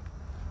 gangster.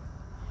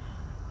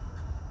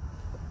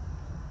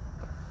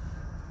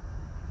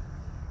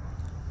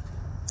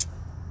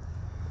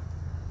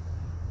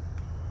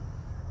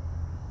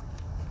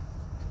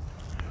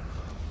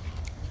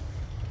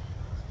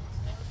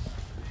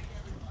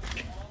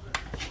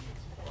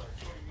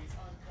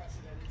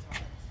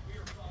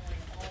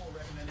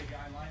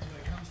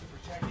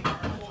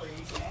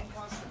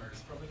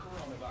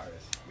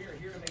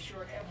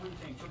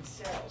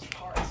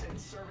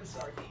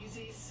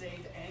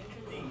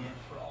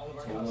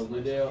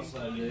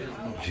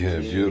 Yeah,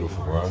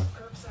 beautiful, bro.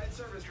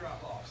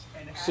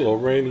 So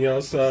rainy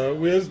outside.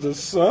 Where's the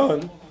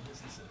sun?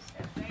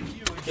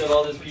 Killed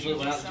all those people that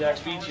went out to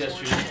Jack's Beach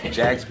yesterday.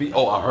 Jack's Beach?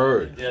 Oh, I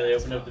heard. Yeah, they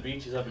opened up the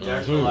beaches up in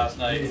Jacksonville last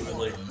night. It was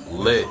like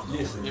lit.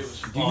 It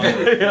was fun.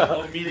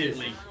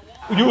 Immediately.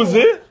 You was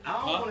there?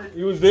 Huh?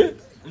 You was there?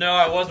 No,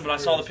 I wasn't, but I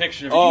saw the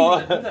picture. I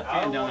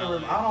don't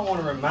want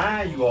to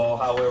remind you all,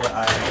 however,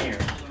 I am.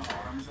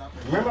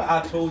 Remember I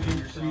told you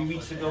 3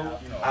 weeks ago,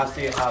 I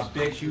said I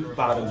bet you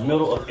by the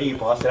middle of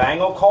April. I said I ain't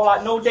going to call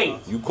out no date.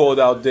 You called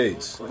out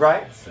dates.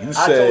 Right? You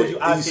said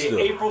I Easter. said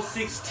April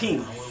 16th.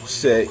 You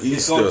said Easter.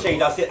 It's going to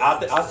change. I said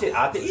after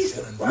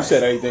Easter. You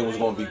said everything was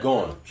going to be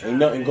gone. Ain't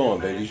nothing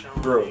gone, baby.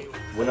 Bro,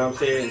 what I'm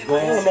saying is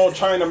going. You don't know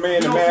China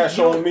man and mash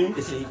on me.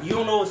 Listen, you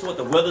don't know what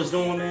the weather's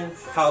doing, man.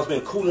 How it's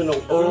been cooling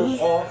the earth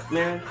off,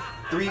 man.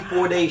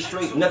 3-4 days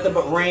straight, nothing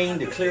but rain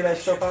to clear that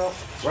stuff out,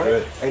 right?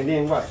 Right. And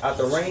then right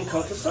after rain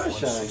comes the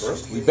sunshine, bro.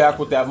 We back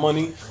with that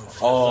money.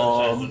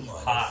 Hot.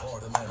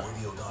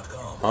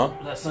 Huh?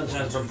 That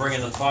sunshine's been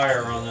bringing the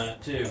fire on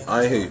that too.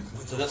 I ain't hate.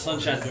 So that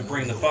sunshine's been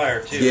bringing the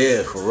fire too.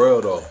 Yeah, for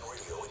real though.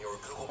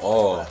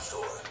 Oh. Alright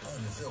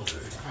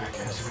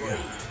guys, we got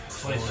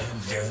 20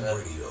 seconds here.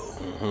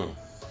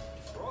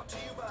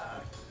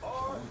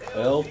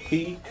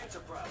 LP.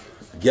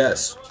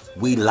 Yes,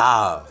 we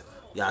live.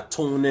 Y'all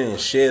tune in,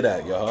 share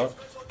that, y'all.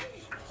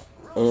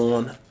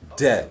 On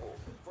deck.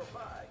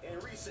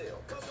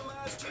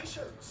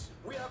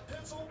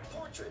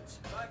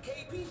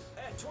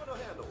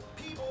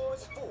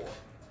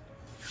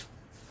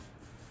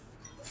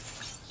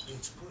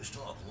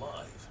 Talk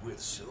live with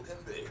Silk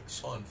and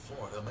Biggs on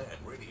Florida Man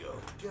Radio.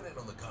 Get in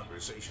on the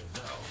conversation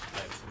now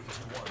at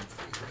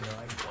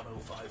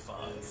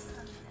 321-339-1055.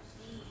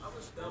 I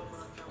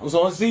was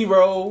on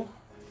zero.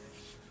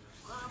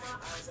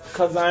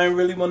 Cause I ain't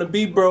really wanna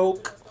be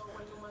broke.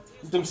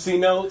 With them C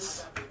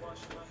notes.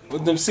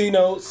 With them C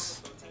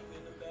notes.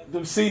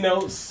 Them C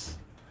notes.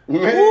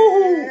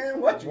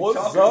 Man, what you What's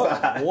talking up?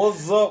 about?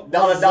 What's up?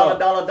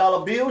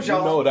 Dollar bills, y'all.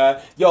 You know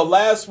that. Yo,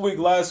 last week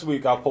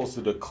I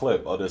posted a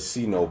clip of the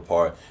C note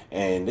part,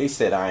 and they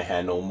said I ain't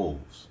had no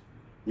moves.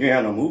 You ain't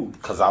had no moves.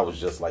 Cause I was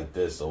just like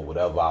this or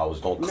whatever I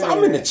was doing. Cause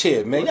I'm in the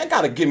chair, man. Y'all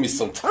gotta give me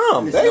some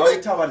time, Listen, baby. all you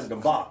talking about is the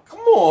bop. Come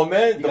on,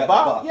 man. The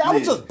bop. Yeah, I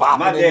was just bopping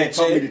My in the dad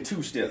taught chair. me the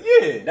two-step.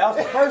 Yeah. That was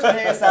the first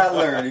dance I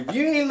learned. If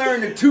you ain't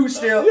learned the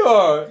two-step, you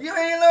ain't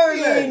learned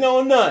you nothing. ain't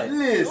know nothing.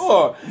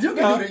 Listen,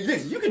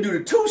 you can do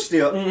the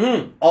two-step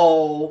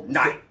all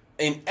night.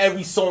 In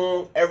every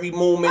song, every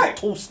movement,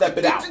 two-step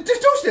it out.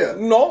 Just two-step.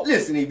 No.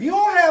 Listen, if you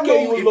don't have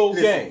Give you a little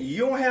game.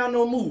 you don't have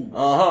no moves.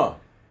 Uh-huh.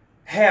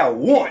 Have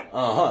one.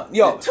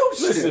 Yo,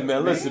 listen,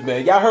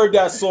 man. Y'all heard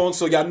that song,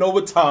 so y'all know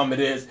what time it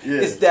is.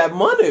 Yeah. It's that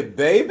money,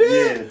 baby.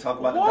 Yeah, talk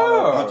about the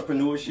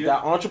entrepreneurship.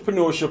 That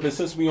entrepreneurship, and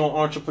since we on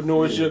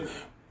entrepreneurship,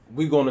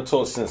 we're going to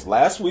talk since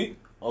last week.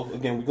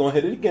 Again, we're going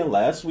to hit it again.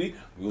 Last week,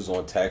 we was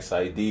on tax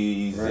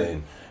IDs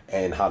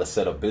and how to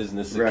set up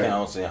business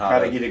accounts and how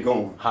to get it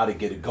going.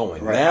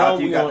 Right. Now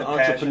After you we got on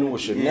the passion,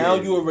 entrepreneurship. Now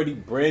you already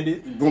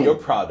branded your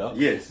product.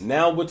 Yes.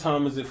 Now what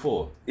time is it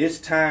for? It's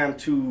time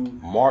to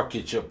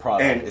market your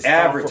product. and it's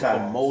advertise.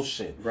 Time for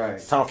promotion. Right.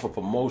 It's time for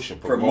promotion,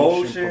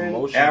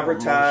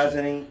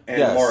 advertising,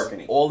 and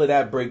marketing. All of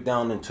that break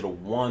down into the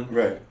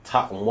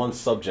one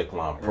subject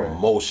line: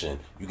 promotion.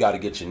 You got to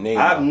get your name.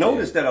 I've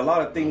noticed that a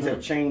lot of things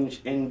have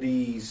changed in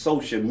the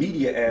social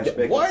media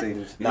aspect of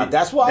things. Now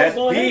that's why I was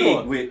going to hit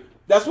on.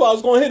 That's what I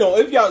was going to hit on.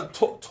 If y'all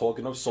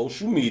talking of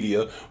social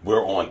media,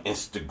 we're on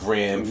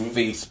Instagram,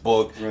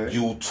 Facebook,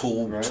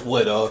 YouTube,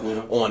 Twitter,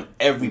 on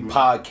every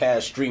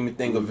podcast streaming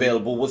thing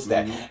available. What's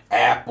that?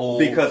 Apple,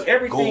 because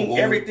Google,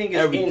 everything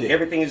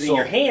is in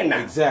your hand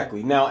now.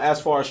 Exactly. Now, as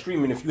far as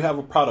streaming, if you have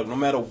a product, no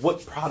matter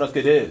what product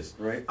it is,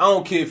 I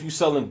don't care if you're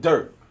selling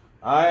dirt.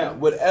 All right,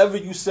 whatever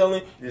you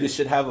selling, you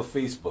should have a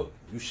Facebook.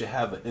 You should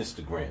have an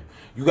Instagram.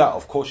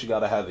 Of course, you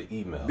got to have an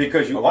email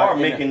because you are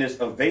making this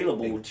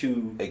available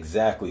to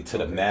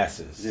the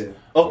masses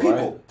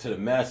people, to the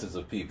masses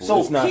of people.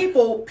 So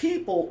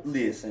people,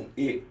 listen.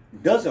 It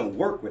doesn't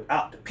work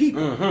without the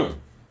people.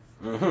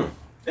 It don't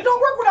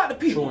work without the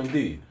people. True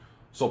indeed.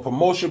 So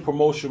promotion.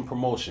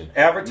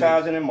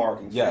 Advertising and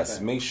marketing. Yes,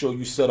 make sure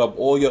you set up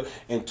all your...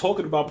 And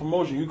talking about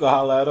promotion, you can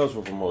holler at us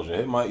for promotion.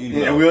 Hit my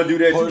email. Yeah, we'll do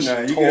that too now.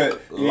 You can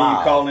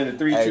call in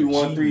to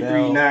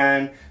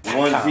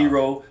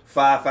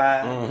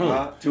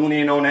 321-339-1055. Tune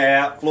in on the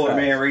app, Florida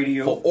Man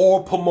Radio. For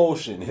all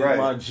promotion, hit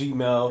my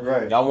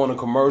Gmail. Y'all want a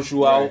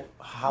commercial out?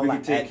 We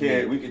can take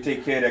care of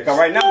that. Cause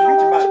right now we're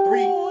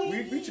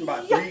reaching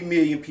about 3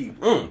 million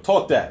people.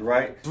 Talk that.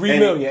 Right? 3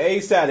 million. A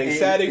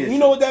Saturday. You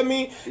know what that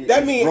means?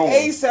 That means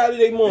a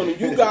Saturday morning,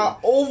 you got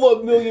over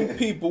 1 million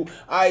people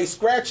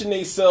scratching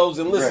themselves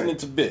and listening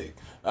to Big.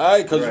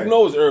 Alright, because you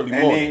know it's early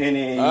morning. And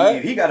then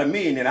if he got 1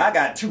 million, then I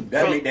got 2.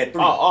 That make that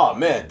 3. Oh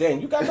man,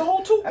 dang, you got the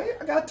whole 2?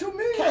 I got 2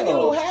 million. Can I get a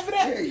little half of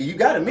that? Yeah, you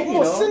got 1 million.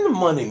 Come on, send the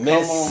money,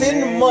 man.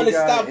 Send the money.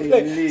 Stop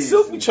playing.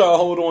 Silky trying to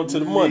hold on to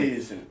the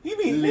money. He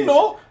be, you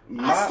know,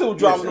 I still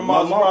driving the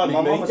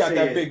Maserati, man. He got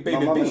that big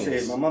baby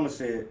beans. My mama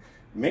said,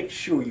 make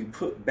sure you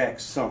put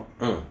back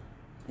something.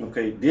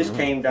 Okay, this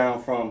came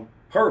down from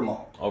her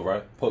mom. All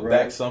right, put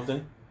back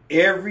something.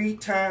 Every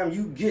time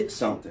you get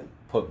something,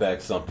 put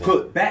back something.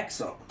 Put back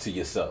something to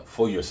yourself,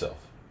 for yourself,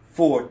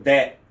 for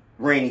that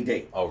rainy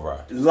day. All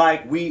right,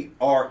 like we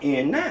are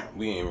in now.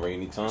 We in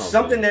rainy times.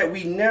 Something that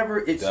we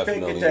never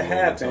expected to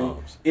happen.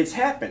 It's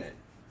happening,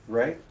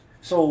 right?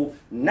 So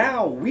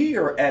now we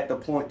are at the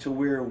point to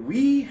where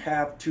we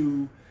have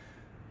to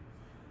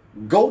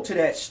go to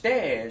that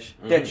stash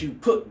that you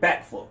put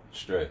back for.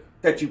 Straight.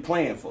 That you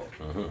plan for.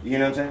 You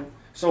know what I'm saying?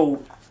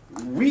 So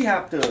we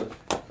have to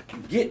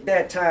get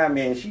that time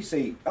in. She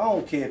say, I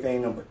don't care if it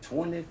ain't number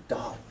 $20.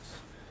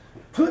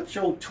 Put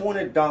your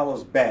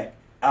 $20 back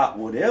out,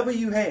 whatever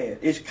you had.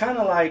 It's kind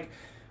of like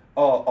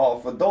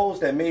for those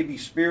that may be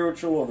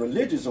spiritual or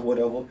religious or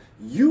whatever,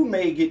 you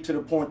may get to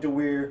the point to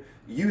where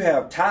you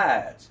have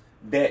tithes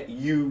that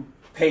you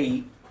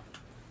pay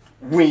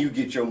when you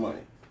get your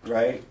money,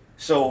 right?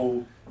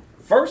 So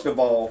first of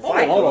all,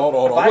 FICA, hold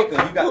on.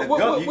 FICA, you got the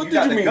government. What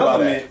did you mean by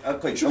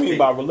that? What you mean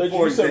by religion?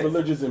 You said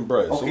religious and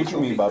bread. So what you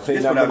mean by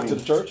paying that money to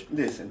the church?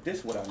 Listen, this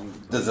is what I mean.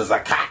 This is a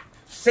zakat.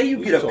 Say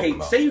you get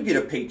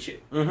a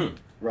paycheck,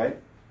 right?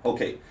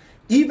 Okay.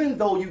 Even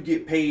though you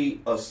get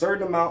paid a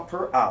certain amount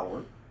per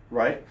hour,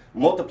 right?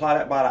 Multiply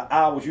that by the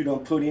hours you done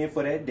put in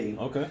for that day.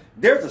 Okay.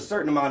 There's a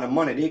certain amount of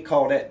money. They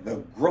call that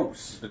the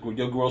gross.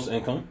 Your gross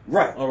income.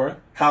 Right. All right.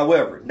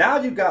 However, now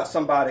you got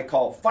somebody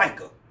called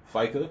FICA.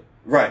 FICA.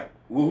 Right.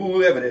 Well,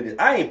 whoever that is.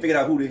 I ain't figured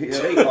out who the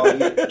hell they call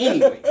it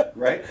anyway.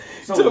 Right.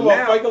 So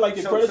now, FICA, like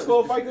your credit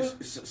score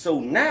FICA. So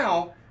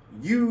now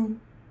you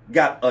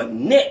got a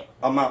net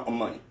amount of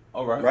money.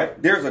 All right.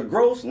 Right? There's a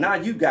gross, now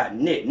you got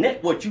net.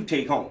 Net what you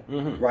take home.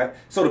 Right?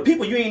 So the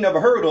people you ain't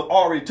never heard of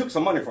already took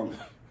some money from you.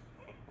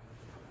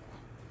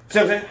 See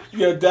what I'm saying?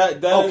 Yeah,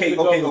 that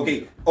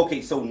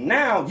Okay, so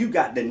now you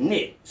got the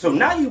net. So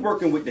now you're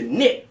working with the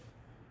net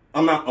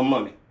amount of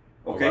money.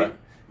 Okay? Right.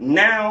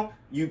 Now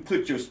you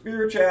put your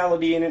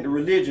spirituality in it, the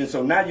religion,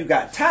 so now you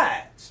got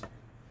tithes.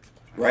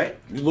 Right?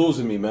 You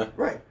losing me, man.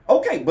 Right.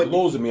 Okay, but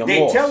you're losing me. I'm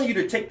they're lost. telling you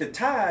to take the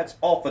tithes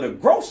off of the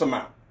gross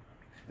amount,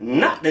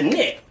 not the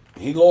net.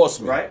 He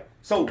lost me. Right?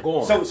 So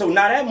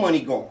now that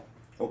money gone.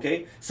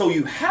 Okay? So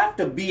you have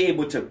to be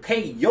able to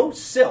pay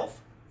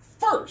yourself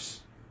first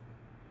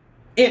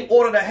in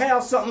order to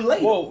have something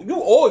later. Well, you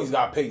always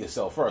gotta pay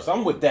yourself first.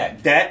 I'm with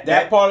that.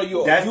 That part of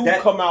you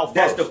come out first.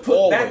 That's the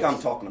put back I'm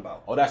talking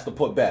about. Oh, that's the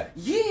put back.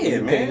 Yeah,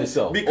 you man. Pay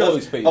yourself. Because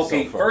always pay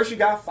yourself first you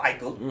got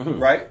FICA,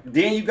 right?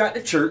 Then you got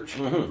the church,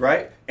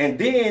 right? And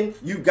then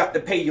you got to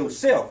pay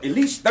yourself. At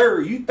least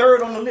third. You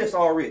third on the list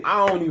already.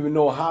 I don't even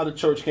know how the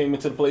church came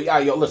into the play. All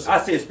right, yo, listen. I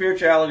said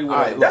spirituality.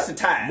 Right, that's the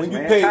tithes. When you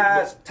pay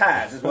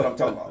tithes is what I'm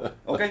talking about.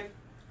 Okay.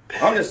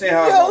 I'm just saying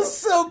how. Yo,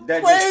 so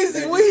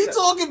crazy. What he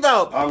talking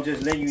about? I'm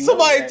just letting you know.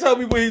 Somebody tell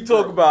me what he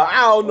talking about.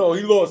 I don't know.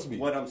 He lost me.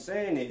 What I'm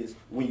saying is,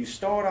 when you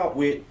start out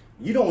with,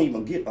 you don't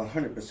even get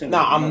 100%.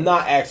 Nah, I'm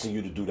not asking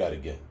you to do that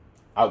again.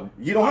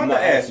 You don't have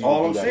to ask.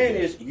 All I'm saying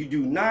is, you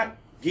do not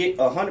get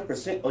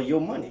 100% of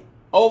your money.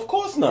 Oh, of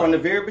course not. From the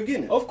very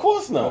beginning. Of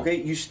course not.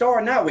 Okay, you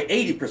start out with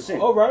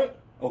 80%. All right.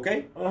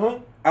 Okay.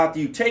 After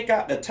you take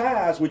out the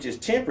tithes, which is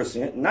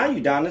 10%, now you're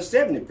down to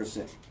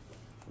 70%.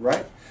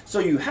 Right. So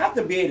you have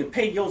to be able to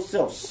pay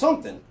yourself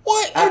something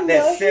out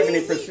that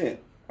 70%.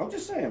 I'm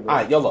just saying, bro.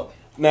 All right, yo, look.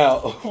 Now,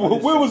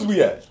 where was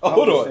we at?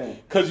 Hold on.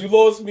 Because you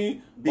lost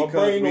me. My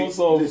brain on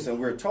some. Listen,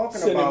 we're talking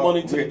sending about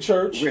money to the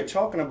church. We're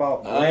talking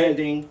about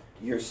branding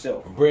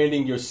yourself.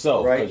 Branding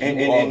yourself. Right. And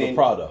you are the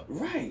product.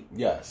 Right.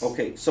 Yes.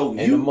 Okay, so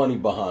and the money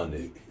behind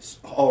it.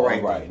 All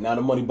right. All right. Now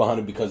the money behind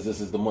it, because this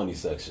is the money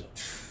section.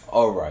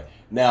 All right.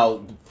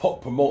 Now,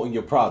 promoting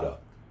your product.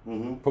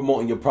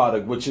 Promoting your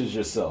product, which is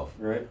yourself.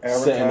 Right.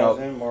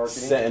 Advertising,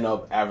 marketing. Setting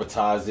up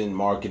advertising,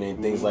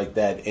 marketing, things like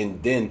that.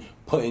 And then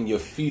putting your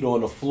feet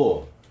on the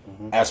floor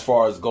as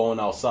far as going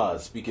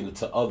outside, speaking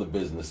to other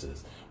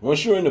businesses.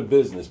 Once you're in a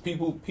business,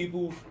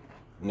 people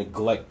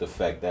neglect the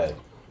fact that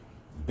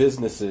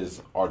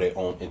businesses are their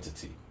own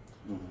entity.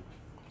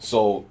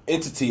 So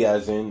entity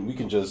as in, we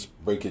can just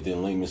break it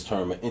in layman's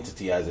term, an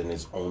entity as in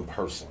its own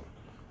person.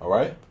 All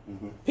right?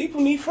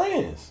 People need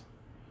friends.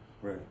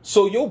 Right.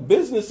 So your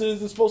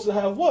businesses is supposed to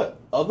have what?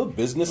 Other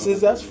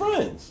businesses as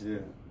friends. Yeah.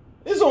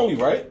 It's only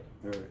right.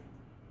 Right.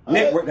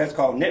 Network. That's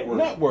called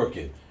networking.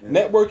 Networking. Yeah.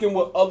 Networking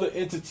with other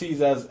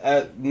entities as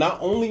not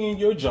only in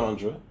your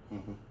genre.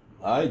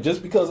 All right.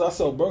 Just because I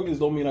sell burgers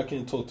don't mean I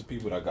can't talk to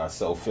people that got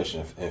sell fish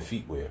and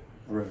feetwear.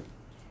 Right.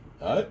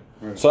 All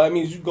right. So that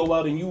means you go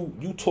out and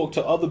you talk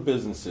to other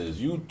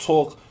businesses. You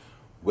talk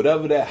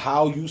whatever that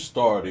how you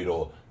started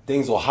or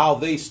things or how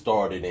they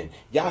started, and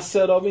y'all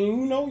set up, and you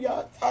know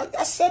y'all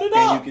set it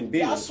up. You can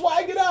build. Y'all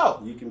swag it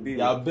out. You can build.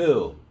 Y'all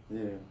build.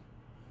 Yeah.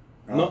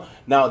 No,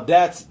 now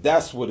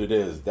that's what it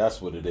is.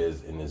 That's what it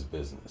is in this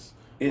business.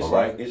 It's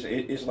right?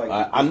 it's like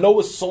I know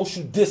it's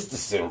social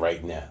distancing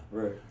right now.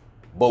 Right.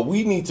 But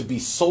we need to be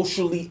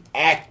socially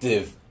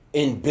active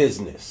in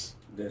business.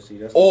 That's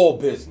all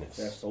business.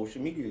 That's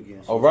social media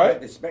again. So all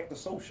right. It's back to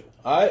social.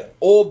 All right.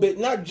 All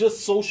not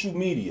just social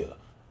media.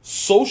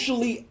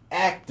 Socially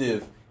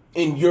active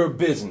in your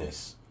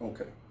business.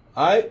 Okay.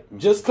 All right?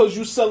 Just because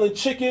you selling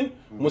chicken,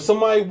 when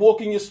somebody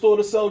walk in your store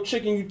to sell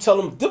chicken, you tell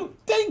them,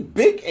 they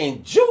big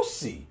and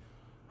juicy.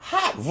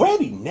 Hot,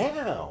 ready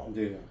now.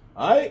 Yeah.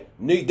 All right?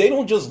 They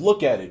don't just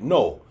look at it.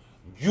 No.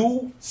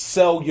 You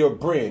sell your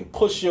brand.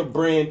 Push your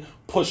brand.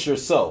 Push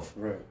yourself.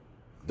 Right.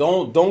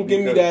 Don't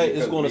give me that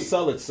it's going to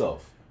sell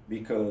itself.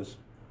 Because,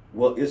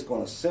 well, it's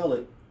going to sell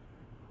it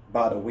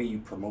by the way you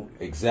promote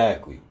it.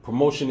 Exactly.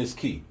 Promotion is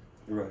key.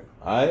 Right.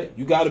 All right?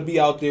 You got to be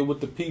out there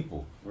with the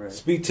people. Right.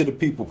 Speak to the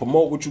people.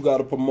 Promote what you got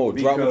to promote.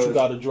 Because drop what you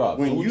got to drop.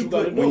 When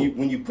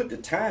when you put the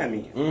time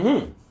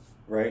in,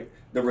 right,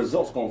 the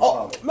results going to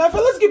follow. Matter of fact,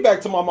 let's get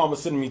back to my mama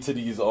sending me to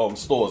these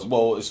stores.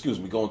 Well,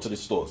 excuse me, going to the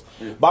stores.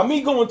 Yeah. By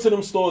me going to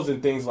them stores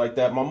and things like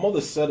that, my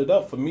mother set it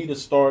up for me to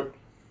start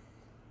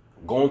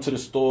going to the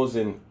stores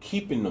and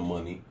keeping the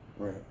money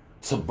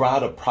to buy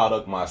the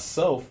product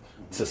myself.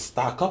 To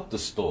stock up the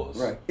stores,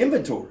 right?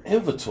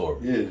 Inventory.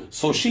 Yeah.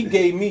 So she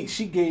gave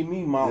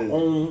me my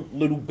own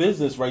little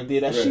business right there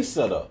that she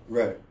set up.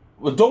 Right.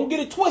 But don't get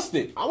it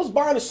twisted. I was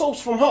buying the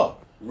soaps from her.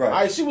 Right. All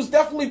right. She was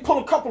definitely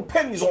putting a couple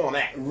pennies on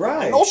that.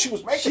 Right. I know she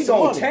was making some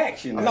money.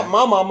 Tax you now. I'm not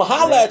mama. I'ma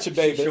holler at you,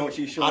 baby.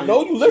 I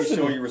know you listening. She's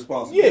showing you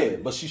responsibility. Yeah,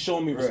 but she's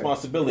showing me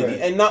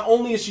responsibility. And not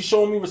only is she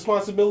showing me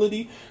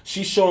responsibility,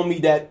 she's showing me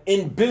that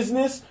in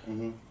business,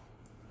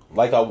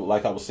 like I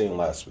was saying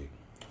last week,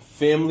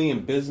 family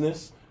and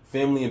business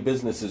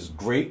is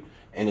great,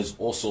 and it's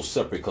also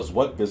separate because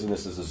what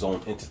business is its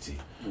own entity.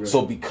 Right.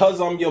 So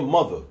because I'm your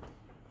mother,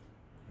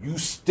 you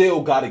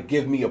still got to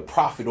give me a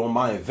profit on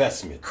my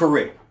investment.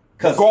 Correct.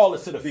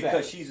 regardless of the fact.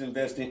 Because she's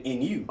investing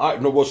in you. All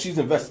right, no, well, she's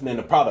investing in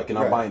the product, and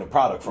I'm buying the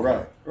product from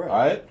her. Right. All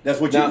right? That's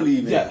what you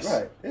believe in. Yes.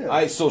 Right. Yeah. All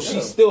right, so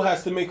she still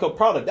has to make her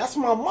product. That's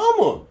my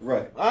mama.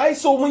 Right. All right,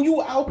 so when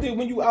you out there,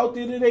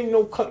 there ain't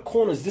no cut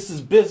corners. This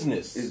is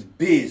business. It's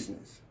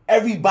business.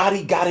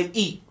 Everybody got to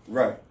eat.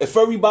 Right. If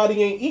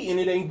everybody ain't eating,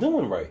 it ain't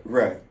doing right.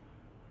 Right.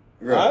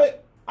 Right. All right?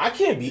 I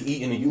can't be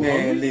eating and you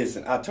Man, hungry.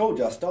 listen, I told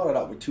you I started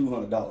out with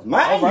 $200.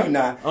 Mind right. you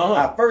now,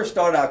 I first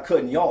started out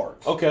cutting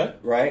yards. Okay.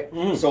 Right?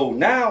 So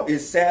now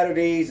it's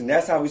Saturdays, and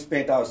that's how we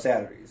spent our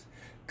Saturdays.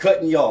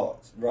 Cutting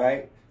yards,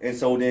 right? And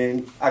so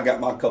then I got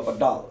my couple of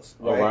dollars,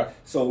 right? All right.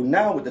 So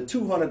now with the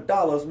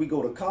 $200, we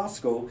go to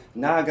Costco.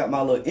 Now I got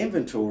my little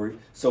inventory.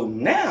 So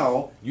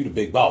now... You the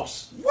big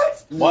boss.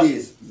 What?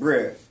 Listen,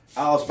 bruh.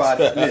 I was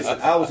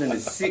I was in the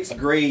 6th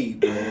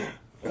grade, man.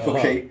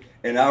 Okay?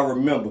 And I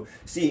remember,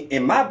 see,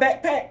 in my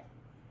backpack,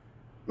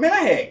 man, I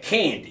had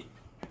candy.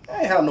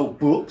 I ain't have no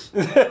books.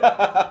 You know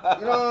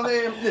what I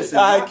mean? Listen,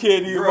 I had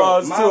candy in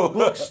mine my too.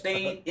 books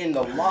stayed in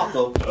the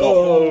locker the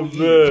whole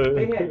year.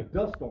 They had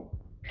dust on them.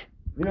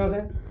 You know what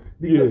I'm saying?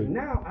 Because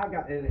now I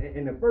got,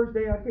 in the first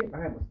day I came,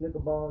 I had my Snicker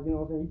bars, you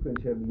know what I'm saying?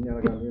 You couldn't tell me now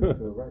I got the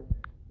inventory, right?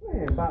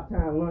 Man, about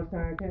time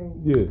lunchtime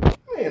came.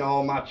 Man,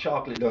 all my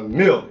chocolate done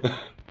melted.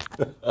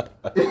 You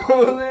know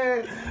what I'm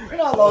saying?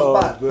 And I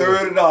lost about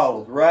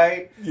 $30,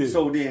 right?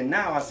 So then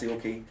now I say,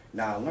 okay,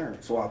 now I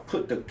learned. So I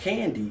put the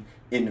candy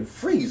in the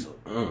freezer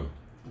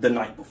the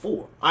night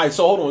before. All right,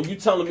 so hold on. You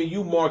telling me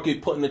you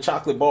market putting the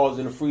chocolate bars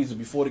in the freezer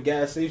before the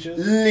gas station?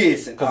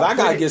 Listen, because I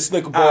gotta get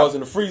Snicker bars in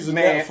the freezer,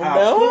 man. From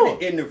now put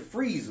on, it in the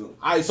freezer. All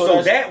right,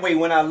 so that way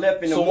when I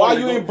left in the morning, why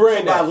you ain't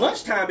brand that? By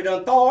lunchtime, it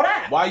done thawed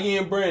out. Why you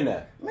ain't brand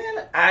that?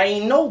 Man, I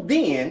ain't know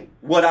then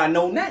what I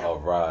know now. All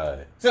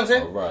right. See what I'm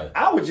saying? All right.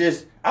 I was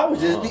just,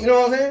 you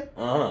know what I'm saying?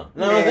 Know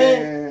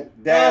Man,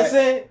 what I'm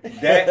saying?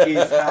 that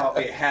is how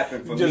it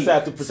happened for You me. just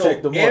have to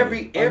protect the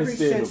money. Every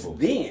since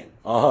then,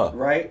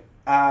 right,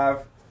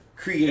 I've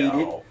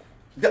created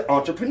the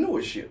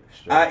entrepreneurship.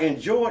 I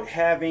enjoyed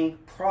having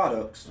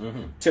products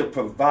to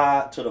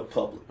provide to the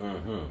public.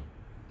 You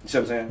see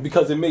what I'm saying?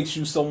 Because it makes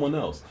you someone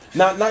else.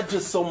 Not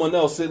just someone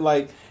else.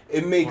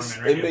 It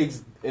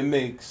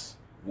makes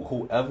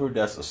whoever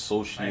that's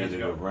associated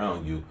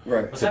around you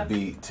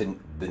to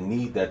the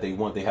need that they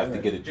want. They have to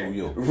get it through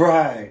you.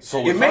 Right.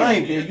 So if I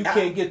ain't there, you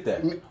can't get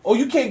that. Oh,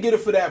 you can't get it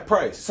for that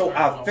price. So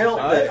I felt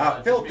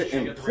the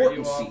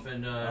importance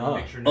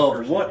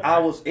of what I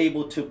was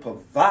able to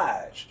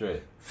provide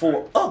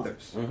for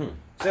others. See what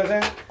I'm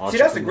saying? See,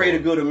 that's the greater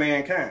good of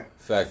mankind.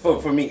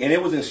 For me. And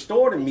it was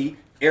installed in me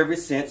ever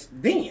since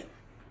then.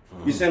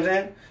 You see what I'm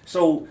saying?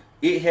 So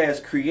it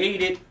has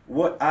created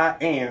what I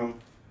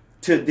am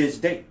to this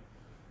day.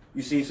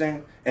 You see what I'm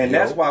saying? And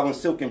that's why when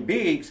Silk and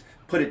biGGz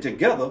put it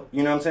together,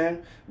 you know what I'm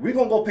saying? We're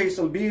going to go pay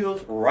some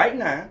bills right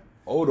now.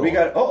 Hold on. We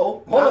got,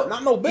 hold up.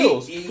 Not no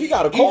bills. We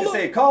got a caller. He just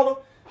said,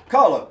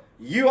 caller,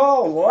 you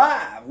all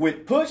live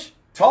with Push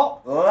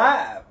Talk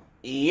Live.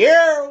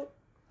 Yeah.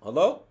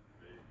 Hello?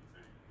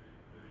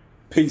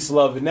 Peace,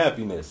 love, and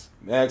happiness.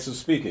 Max is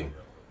speaking.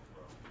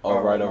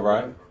 All right. All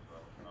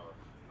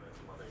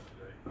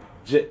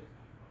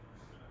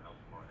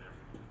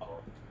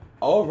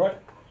right.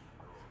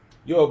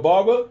 You're a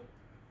barber?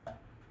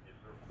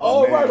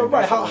 All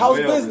right. How's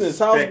business?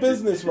 How's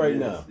business right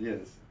now? Yes.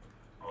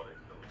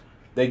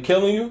 They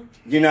killing you?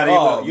 You're not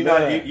able.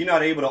 You're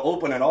not able to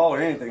open at all or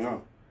anything, huh?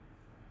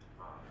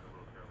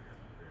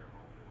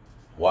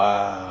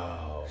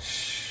 Wow.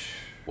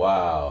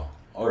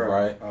 All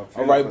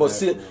right. But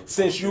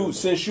since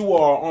you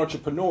are an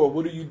entrepreneur,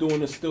 what are you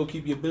doing to still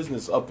keep your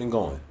business up and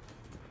going?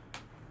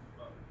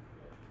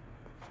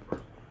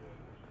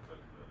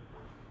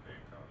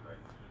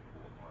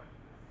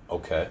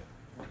 Okay.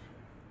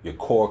 Your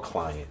core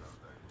client.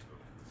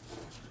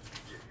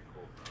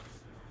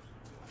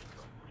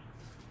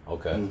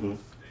 Okay.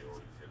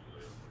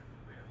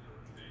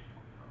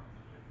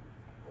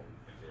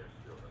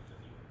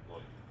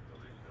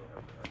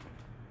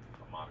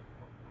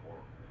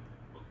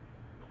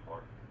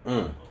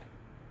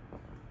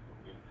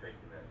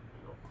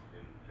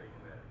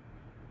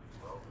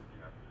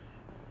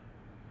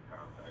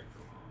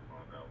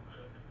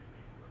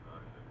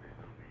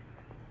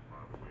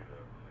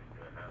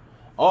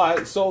 All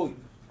right, so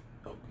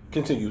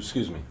continue.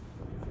 Excuse me.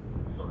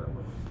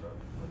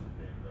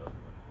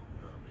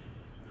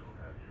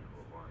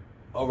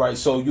 All right,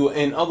 so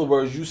in other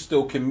words, you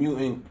still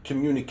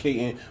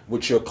communicating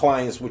with your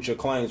clients,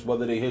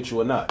 whether they hit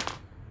you or not.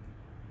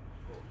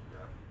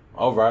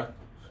 All right.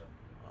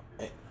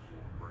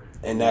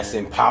 And that's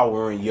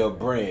empowering your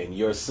brand,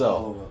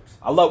 yourself.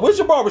 I love. Where's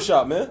your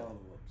barbershop, man?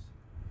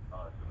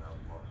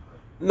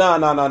 No.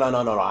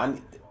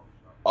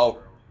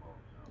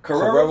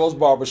 Carrero's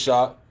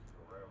Barbershop.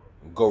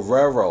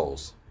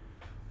 Guerrero's.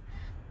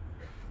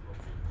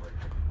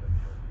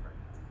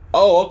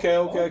 Oh, okay.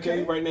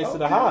 Right next to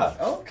the Hive.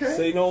 Okay.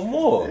 Say no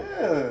more.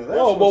 Yeah.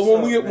 But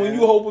when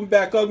you hoping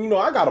back up,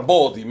 I got a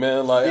baldy,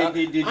 man. Like I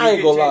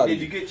ain't gonna lie to you.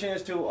 Did you get a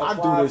chance to I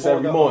apply do this for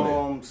every the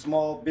morning.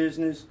 Small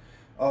business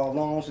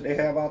loans that they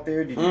have out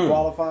there? Did you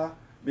qualify?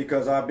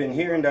 because I've been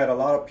hearing that a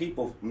lot of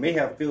people may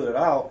have filled it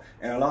out,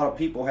 and a lot of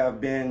people have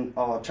been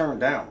turned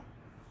down.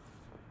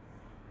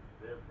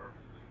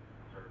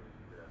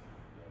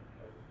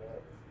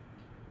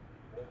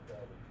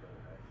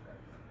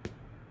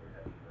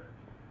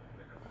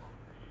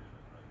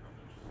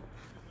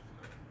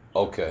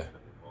 Okay.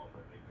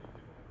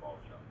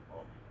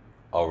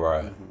 All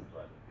right.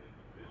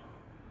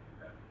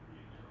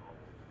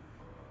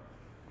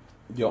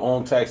 Your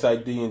own tax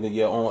ID and then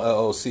your own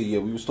LLC. Yeah,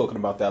 we was talking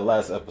about that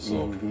last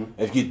episode.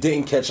 If you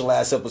didn't catch the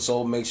last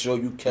episode, make sure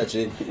you catch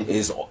it.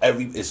 It's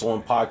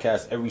on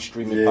podcast, every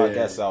streaming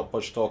podcast out.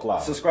 Push Talk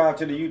Live. Subscribe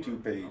to the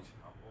YouTube page.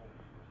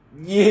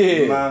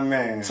 Yeah, my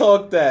man.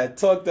 Talk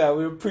that.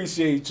 We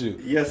appreciate you.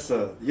 Yes,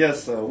 sir.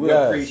 Yes, sir. We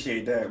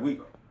appreciate that.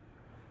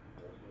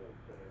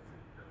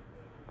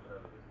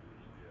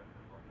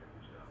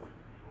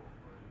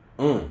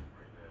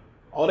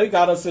 Oh, they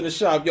got us in the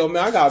shop. Yo,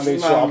 man, I got to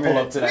make sure I pull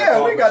up to that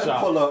Yeah, we got shop.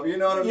 to pull up. You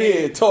know what I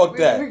mean? Yeah, talk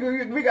that.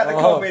 We got to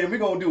come in and we're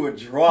going to do a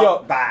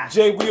drop by.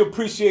 Jay, we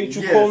appreciate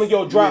you calling.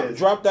 Yo,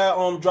 drop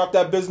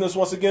that business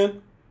once again.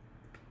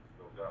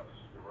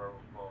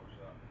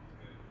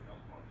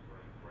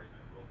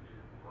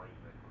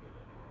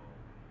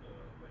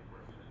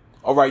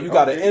 All right, you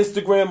got an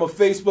Instagram or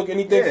Facebook,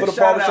 anything for the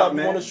barbershop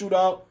you want to shoot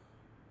out?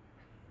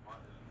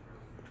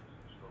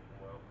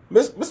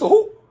 Mr.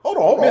 Who? Hold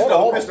on.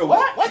 Mr.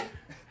 What?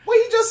 What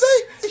you just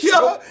say?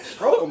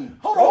 Hold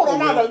on.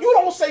 No, you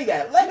don't say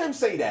that. Let him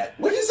say that.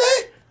 What you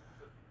say?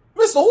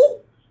 Mr. Who?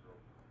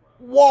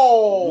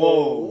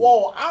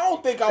 Whoa. I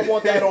don't think I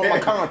want that on my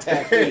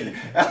contact feed.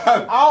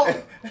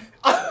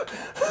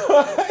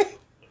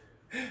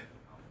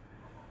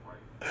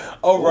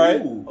 All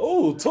right.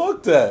 Ooh,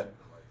 talk that.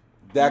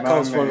 That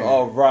comes from,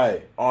 all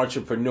right,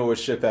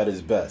 entrepreneurship at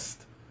its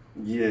best.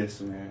 Yes,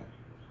 man.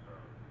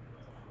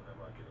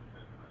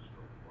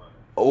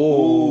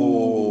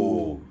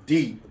 Oh,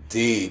 deep.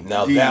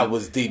 Now deep. That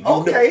was deep.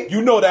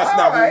 You know that's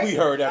not what we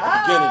heard at the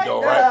beginning,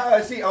 though,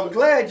 right? See, I'm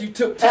glad you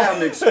took time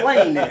to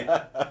explain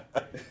that.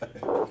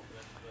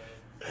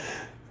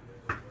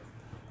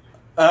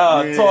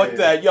 Talk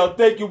that. Yo,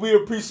 thank you. We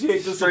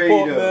appreciate the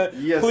support, man.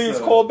 Yes, Please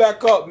sir. call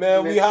back up,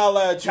 man. We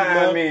holla at you,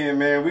 Time in,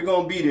 man. We're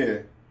going to be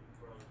there.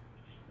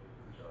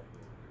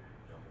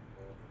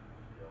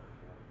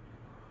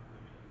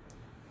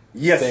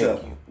 Yes, Thank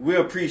sir. you. We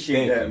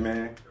appreciate Thank that, you.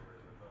 man.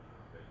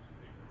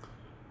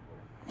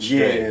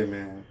 Straight. Yeah,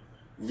 man.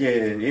 Yeah,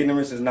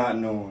 ignorance is not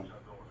knowing.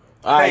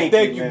 All right,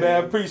 thank you,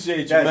 man. Appreciate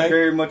you, That's man.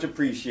 very much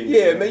appreciated.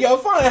 Yeah, man. Yo,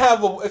 if I ain't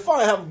have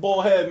a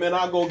bald head, man,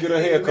 I'll go get a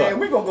haircut. Man,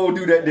 we're going to go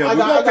do that then. I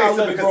gotta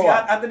let it grow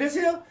out. After this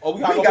here, we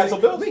gotta go pay some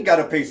bills? We got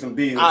to pay some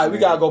bills. All right, we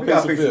gotta go pay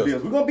some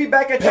bills. We're going to be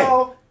back at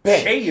y'all.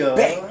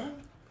 Bang.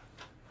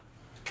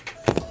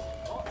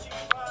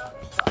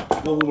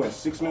 Well, we went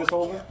 6 minutes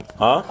over?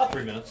 Huh? About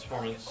 3 minutes,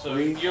 4 minutes. So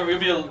your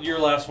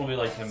last one will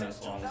be like 10 minutes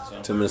long.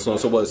 So. 10 minutes long.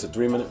 So what is it?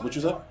 3 minutes? What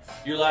you said?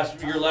 Your last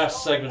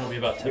segment will be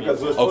about 10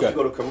 because minutes. We're supposed to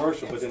go to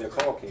commercial, but then the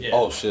call came. Yeah.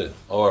 Oh shit.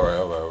 All right.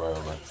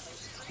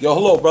 Yo,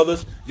 hello,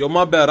 brothers. Yo,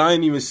 my bad. I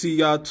ain't even see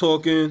y'all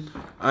talking.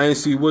 I ain't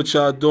see what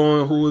y'all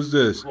doing. Who is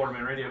this? Florida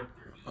Man Radio.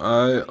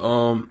 All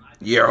right.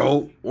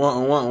 Yo,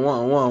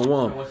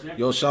 one.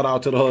 Yo, shout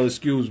out to the hood.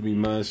 Excuse me,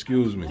 man.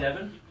 Excuse me.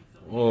 Devin.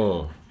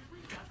 Oh.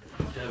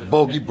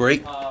 Bogey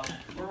break. We're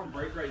on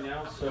break right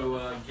now,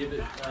 so give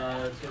it.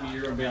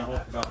 You're gonna be on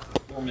hold for about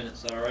 4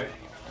 minutes. All right.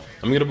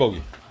 Let me get a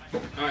bogey. All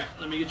right.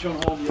 Let me get you on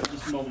hold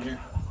just a moment here.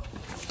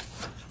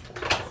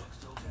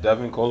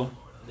 Devin, caller.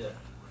 Yeah.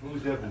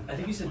 Who's Devin? I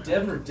think you said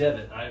Devin or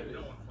Devitt. I don't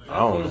know.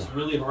 know. It's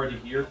really hard to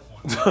hear.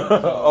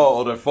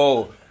 Oh, the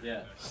phone.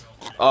 Yeah.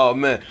 Oh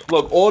man,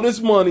 look, all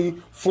this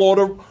money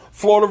Florida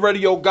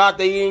Radio got,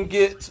 they ain't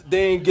get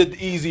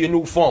Easy a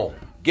new phone.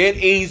 Get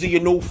Easy a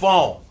new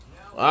phone.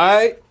 All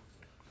right,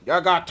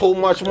 y'all got too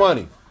much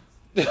money.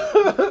 You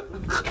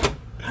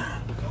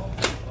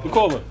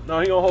call him. No,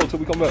 he on hold till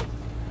we come back.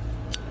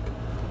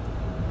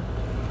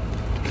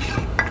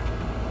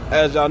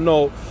 As y'all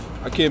know,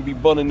 I can't be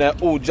bunning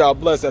that "Ooh, job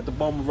bless" at the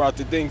bum rock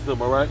the things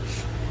number, right?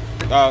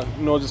 Just a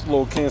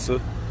little cancer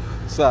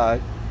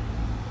side.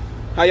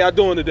 How y'all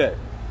doing today?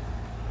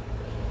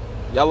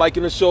 Y'all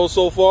liking the show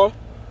so far?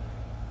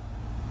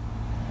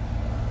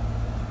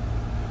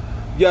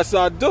 Yes,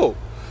 I do.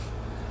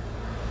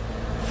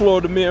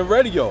 Florida Man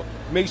Radio.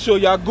 Make sure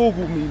y'all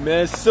Google me,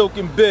 man. Silk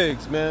and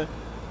Biggs, man.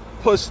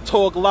 Push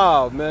Talk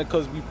Live, man,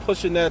 because we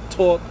pushing that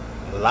talk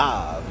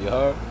live, you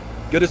heard?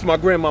 Yo, this my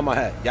grandmama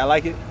hat. Y'all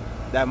like it?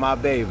 That my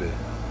baby.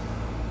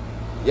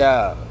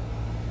 Yeah.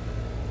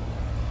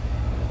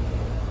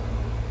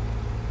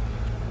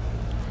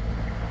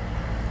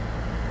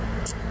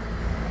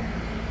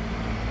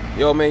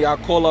 Yo, man, y'all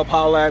call up,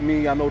 holla at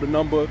me. I know the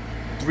number,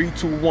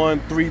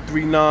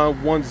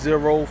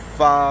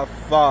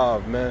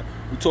 321-339-1055, man.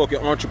 We talking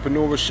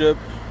entrepreneurship.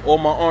 All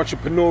my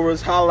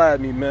entrepreneurs, holla at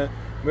me, man.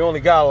 We only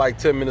got like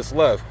 10 minutes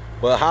left,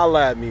 but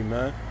holla at me,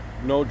 man.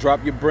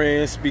 Drop your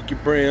brand, speak your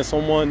brand.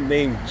 Someone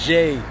named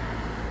Jay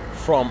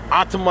from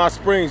Altamont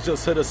Springs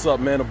just hit us up,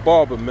 man. A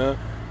barber, man.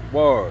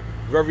 Word.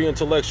 Very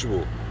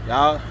intellectual.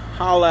 Y'all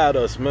holla at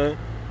us, man.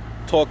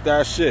 Talk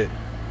that shit.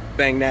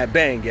 Bang that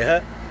bang,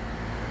 yeah?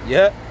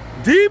 Yeah?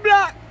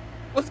 D-Block!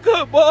 What's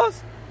good,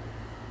 boss?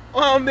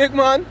 Big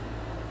man.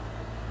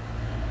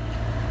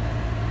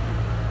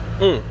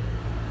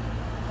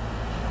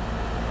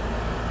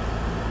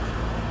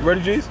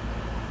 Ready, G's?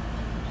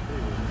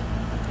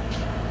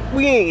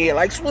 We ain't here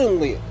like swim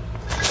wheel.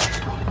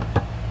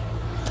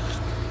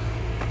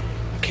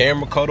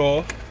 Camera cut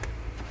off.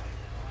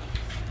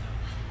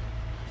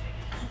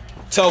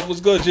 Tell us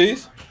what's good,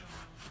 G's.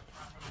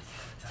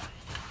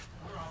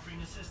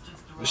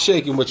 We're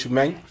shaking with you,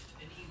 man.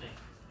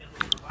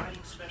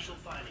 Special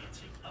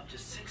financing up to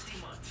 60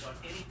 months on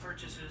any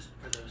purchases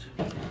for those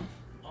who need it.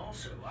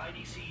 Also,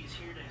 IDC is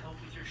here to help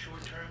with your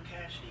short-term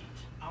cash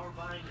needs. Our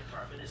buying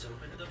department is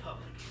open to the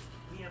public.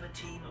 We have a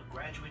team of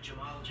graduate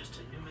gemologists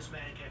and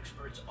numismatic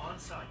experts on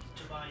site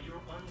to buy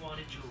your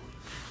unwanted jewelry,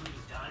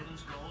 including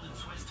diamonds, gold, and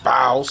Swiss tires.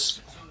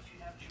 Bows.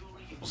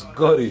 What's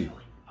goody?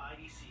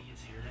 IDC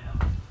is here to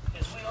help.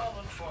 As we all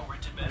look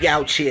forward to better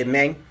Out here,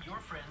 man. your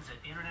friends at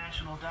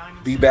International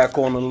Diamond Be back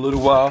on in a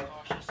little while.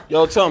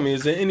 Yo, tell me,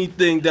 is there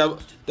anything that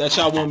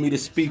y'all want me to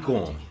speak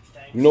on?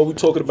 You know we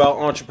talking about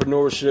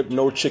entrepreneurship,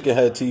 no chicken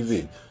head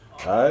TV.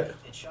 Alright?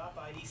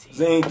 Is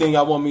there anything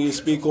y'all want me to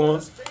speak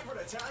on?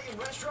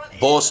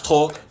 Boss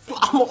talk.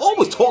 I'ma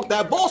always talk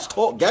that boss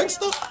talk,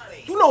 gangster.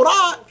 You know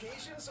that.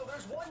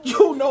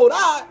 You know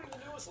that.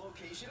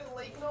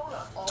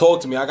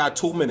 Talk to me. I got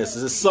 2 minutes.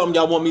 Is there something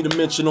y'all want me to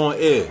mention on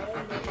air?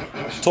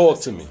 Talk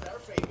to me.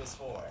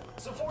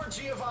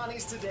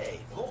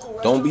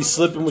 Don't be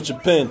slipping with your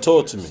pen.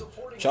 Talk to me.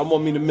 What y'all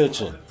want me to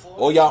mention?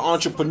 All y'all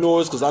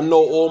entrepreneurs, because I know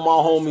all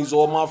my homies,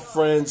 all my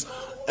friends,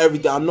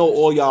 everything. I know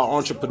all y'all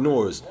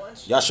entrepreneurs.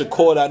 Y'all should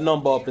call that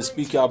number up and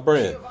speak y'all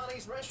brand.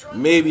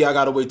 Maybe I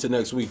gotta wait till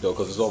next week though,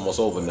 because it's almost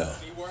over now.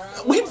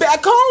 We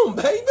back home,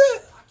 baby. There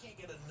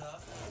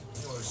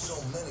are so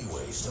many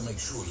ways to make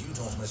sure you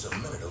don't miss a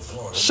minute of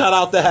Florida. Shout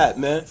out the hat,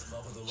 man.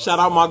 Shout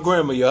out my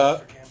grandma,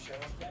 y'all.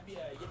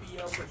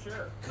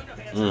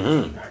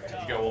 You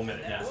got 1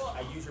 minute now.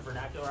 I use your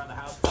vernacular around the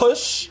house.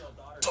 Push,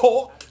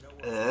 talk,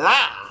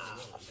 live.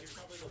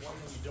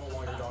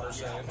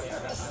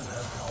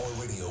 Power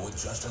Radio with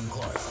Justin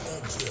Clark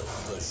and Jill,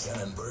 the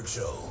Shannonberg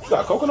Show. You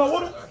got coconut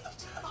water?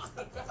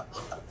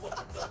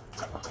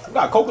 You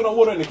got coconut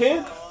water in the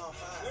can?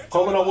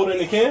 Coconut water in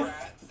the can?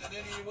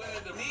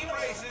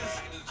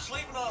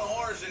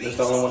 It's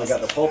the only one that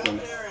got the pulp in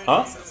it.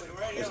 Huh?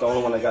 It's the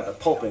only one that got the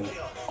pulp in it.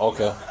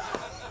 Okay.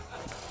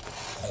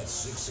 At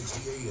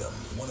 660 AM,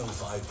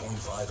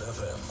 105.5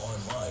 FM,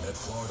 online at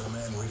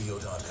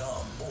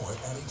FloridaManRadio.com, or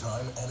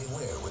anytime,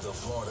 anywhere with the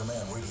Florida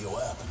Man Radio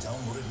app.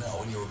 Download it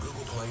now in your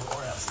Google Play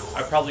or App Store.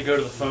 I'd probably go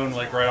to the phone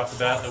like right off the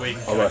bat, that way you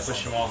can kind of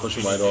push them off. Push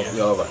them right off.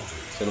 Yeah, all right.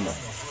 Send them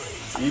off.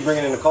 You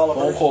bringing in the caller?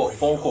 Phone call.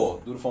 Phone call.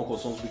 Do the phone call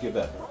as soon as we get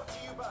back.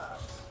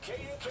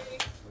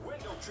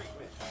 Window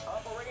treatment,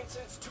 operating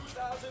since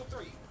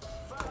 2003.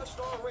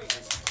 5-star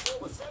ratings,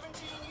 over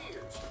 17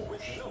 years,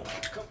 with no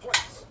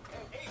complaints,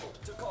 and able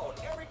to call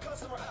every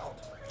customer out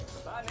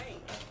by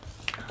name.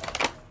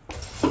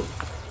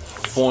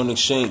 Foreign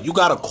exchange. You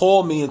gotta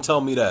call me and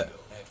tell me that.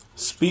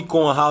 Speak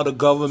on how the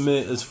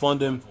government is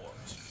funding.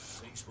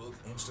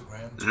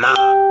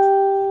 Nah.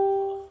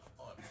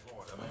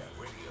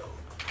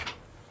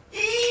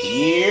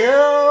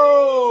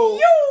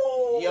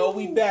 Yo,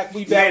 we back.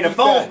 Man, the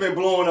phone's been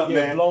blowing up,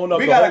 man. Blowing up.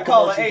 We got a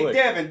caller. Hey,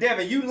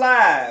 Devin, you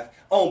live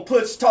on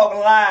Push Talk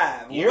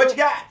Live. What you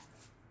got?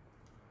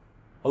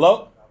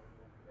 Hello?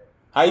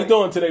 How you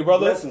doing today,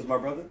 brother? Blessings, my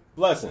brother.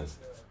 Blessings.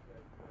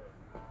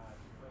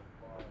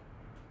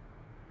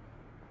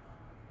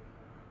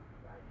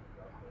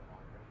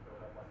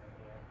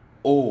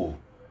 Oh,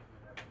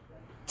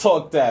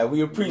 talk that.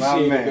 We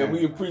appreciate it, man.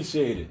 We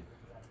appreciate it.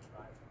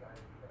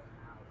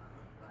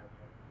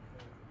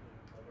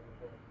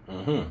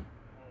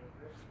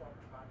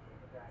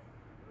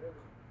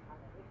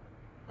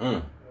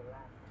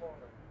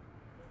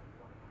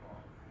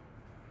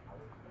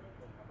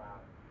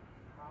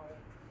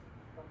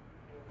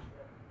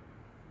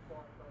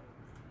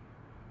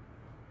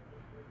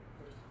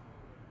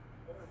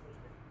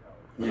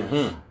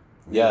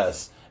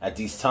 Yes. At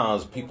these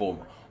times,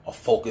 people are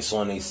focused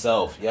on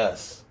themselves.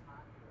 Yes.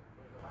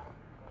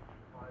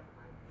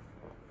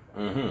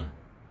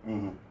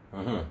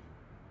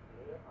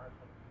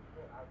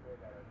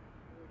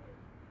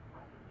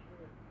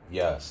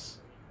 Yes.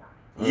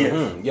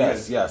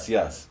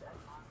 Yes.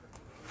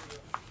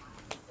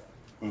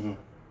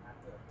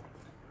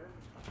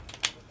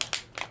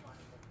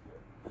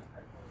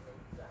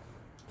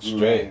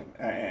 Straight.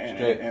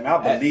 And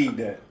I believe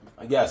that.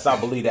 Yes, I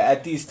believe that.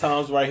 At these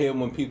times right here,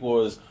 when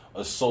people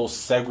are so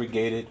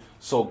segregated,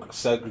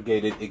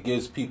 it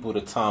gives people the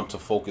time to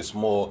focus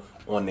more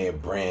on their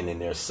brand and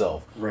their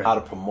self, how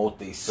to promote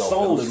themselves,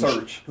 soul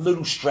search,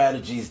 little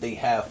strategies they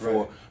have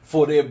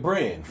for their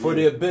brand, for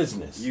their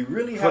business, you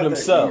really for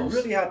themselves. You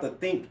really have to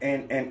think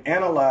and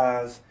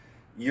analyze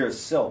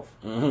yourself.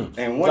 And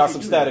you got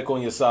some static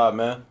on your side,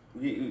 man.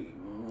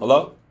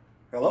 Hello,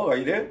 are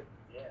you there?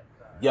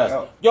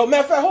 Yes. Yo,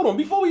 matter of fact, hold on.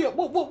 Before we,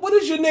 what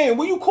is your name?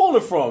 Where you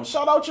calling from?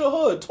 Shout out your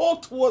hood.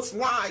 Talk to us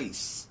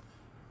nice.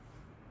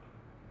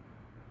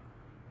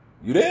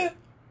 You there?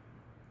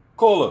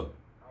 Caller.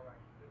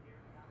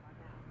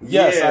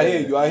 Yes, Yeah, I hear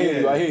you. I hear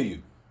you. I hear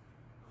you.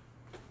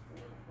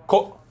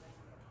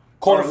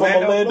 Caller from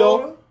Orlando.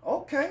 Florida?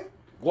 Okay.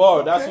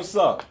 Whoa, that's what's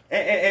up.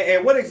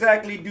 And what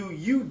exactly do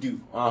you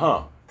do?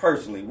 Uh-huh.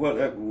 Personally, what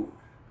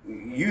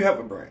you have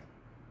a brand?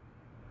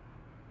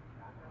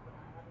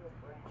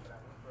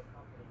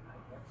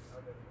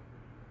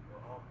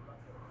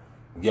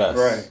 Yes.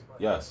 Right.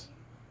 Yes.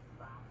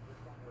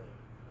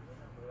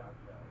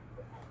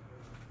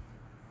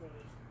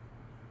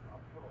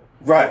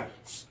 Right.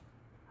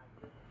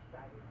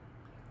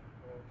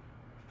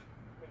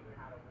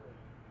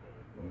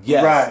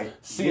 Yes. Right.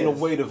 Seeing Yes.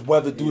 the way the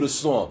weather through the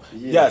storm.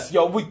 Yes. Yes.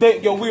 Yo,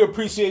 we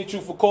appreciate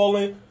you for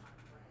calling.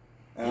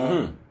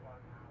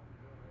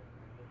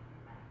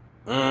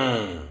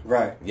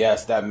 Right.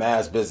 Yes, that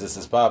mass business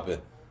is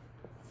popping.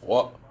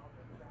 What?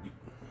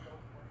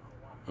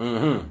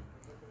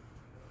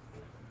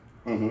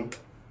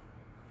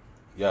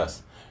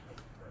 Yes.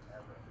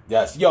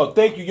 Yes. Yo,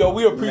 thank you. Yo,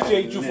 we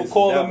appreciate you for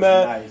calling,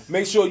 man. Nice.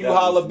 Make sure you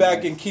holler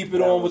back and keep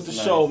it on with the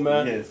show,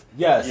 man.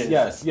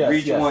 Yes.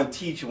 Reach one,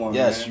 teach one.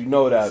 Yes, man. you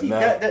know that, See,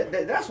 man.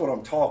 That's what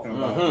I'm talking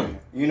about, man.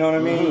 You know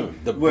what I mean?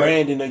 The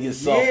branding of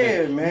yourself.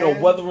 Yeah, and, man. You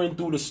know, weathering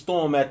through the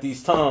storm at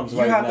these times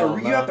right now,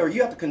 man.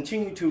 You have to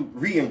continue to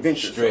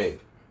reinvent yourself.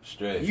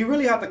 Straight. You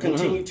really have to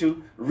continue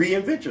to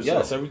reinvent yourself.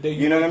 Yes, every day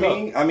you know what I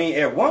wake mean? I mean,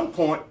 at one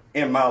point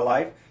in my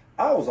life,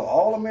 I was an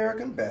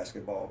All-American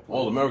basketball player.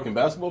 All-American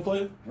basketball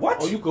player? What?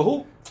 Oh, you could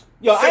hoop?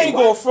 Yo, Say I ain't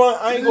what? going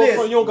front. I ain't going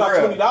front. You don't got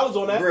Listen, $20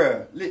 on that.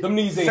 Bruh. Them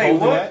knees ain't Say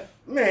holding what? that.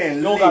 Man,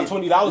 you don't got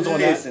 $20 on that.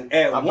 Listen,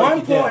 at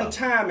one point in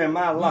time in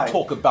my life,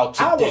 talk about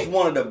I today. was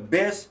one of the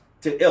best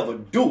to ever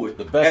do it.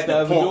 The best to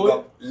ever do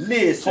it?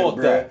 Listen, Talk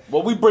bruh. that.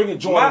 Well, we bringing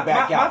Jordan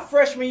back out. My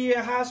freshman year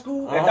in high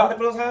school, at Dr.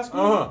 Phillips High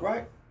School,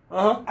 right?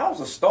 I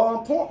was a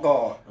starting point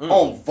guard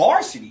on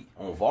varsity.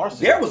 On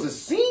varsity? There was a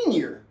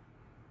senior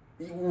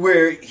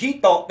where he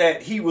thought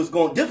that he was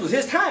going, this was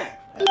his time.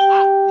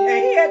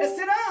 And he had to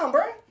sit down,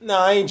 bro.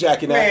 Nah, I ain't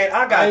jacking that. Man,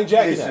 I ain't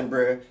jacking listen, that.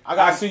 bro. I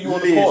gotta see you on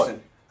the court.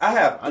 I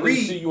have I need three.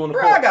 to see you on the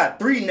bro, court. I got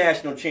 3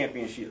 national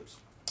championships.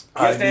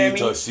 I Understand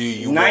need me? to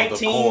see you on the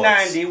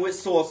 1990 with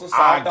Source,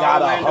 I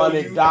got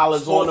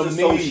 $100 on them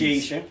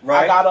knees.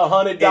 Right? I got $100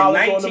 on them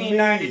In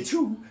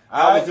 1992,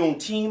 I was on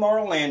Team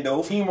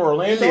Orlando. Team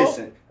Orlando?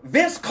 Listen,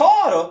 Vince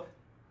Carter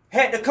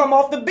had to come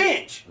off the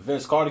bench.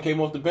 Vince Carter came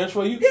off the bench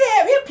for you?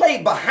 Yeah, he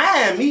played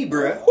behind me,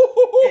 bruh.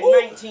 In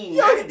 1990.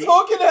 Yo, he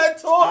talking that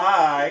talk. All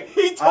right.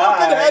 He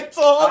talking that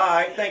talk. All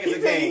right, think it's a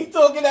game. He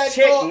talking that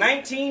Check talk.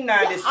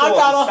 1990 I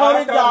got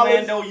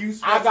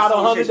 $100. I got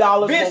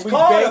 $100 Vince when we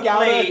Carter bank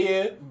out of played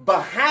here.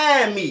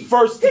 behind me.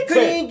 First to he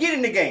couldn't 10. even get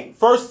in the game.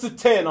 First to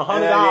 10,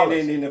 $100.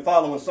 And then the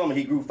following summer,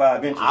 he grew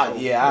 5 inches. So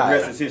the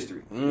rest is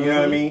history. You know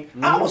what I mean?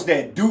 I was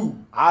that dude.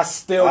 I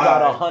still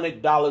got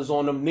 $100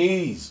 on them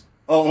knees.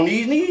 Oh, on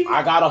these knees?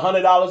 I got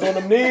 $100 on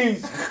them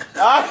knees. At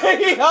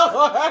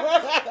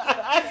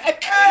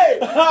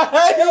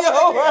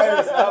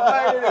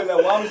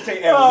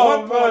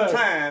one point in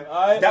time,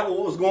 that was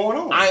what was going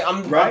on.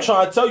 I'm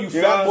trying to tell you,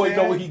 Fat Boy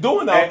know what he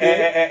doing out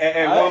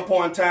there. At one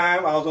point in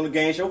time, I was on the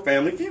game show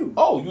Family Feud.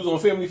 Oh, you was on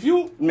Family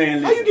Feud?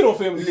 Man, how you get on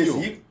Family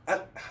Feud?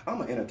 I'm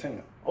an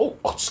entertainer. Oh,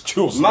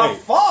 excuse me. My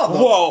father.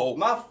 Whoa.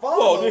 My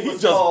father. Whoa, did he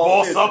was just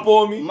called, boss up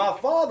on me? My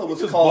father was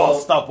just called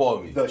bossed up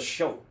on me. The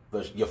Show.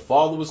 Your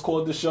father was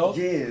called The Show?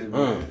 Yeah,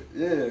 man.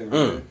 Yeah,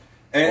 man.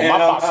 And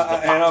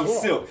I'm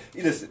Silk.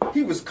 Listen,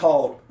 he was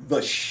called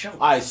The Show.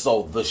 I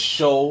so The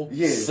Show,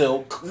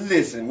 Silk.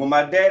 Listen, when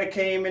my daddy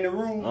came in the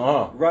room,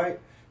 right,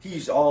 he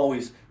used to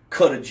always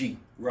cut a G,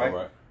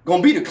 right?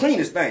 Gonna be the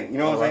cleanest thing, you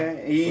know what I'm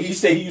saying? He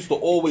said he used to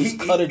always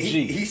cut a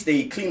G. He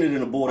stayed cleaner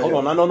than a board.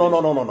 Hold on,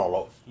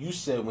 no. You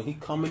said when he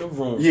come in the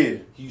room,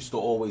 he used to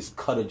always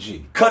cut a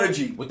G. Cut a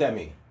G. What that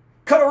mean?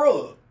 Cut a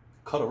rug.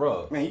 Cut a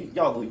rug. Man,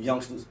 y'all little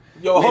youngsters.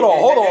 Yo, hold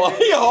on.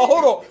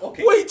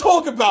 Okay. What he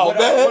talking about,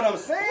 man? What I'm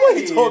saying What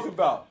he talking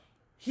about?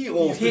 He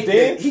gonna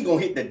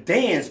hit the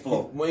dance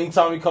floor. When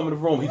anytime he come in the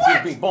room, he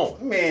big boom.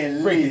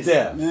 Man, break it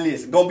down.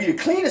 Listen, gonna be the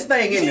cleanest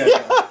thing in there.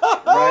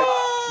 Right?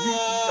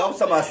 I'm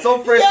talking about so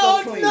fresh,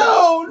 so clean.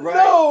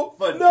 No.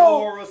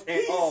 Fedoras and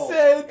he all.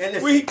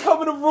 said when he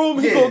come in the room,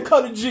 he gonna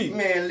cut a G.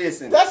 Man,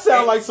 listen. That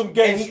sound like some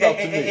gay stuff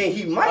to me. And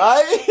he might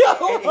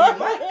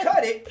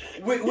cut it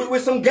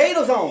with some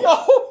gators on.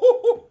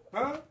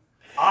 Huh?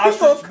 He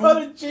gonna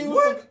cut a G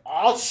with some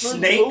ostrich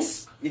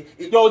snakes.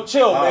 Yo,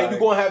 chill, man. You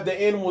gonna have the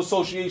Animal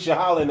Association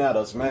hollering at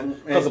us, man,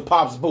 because of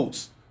Pop's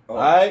boots. All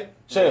right,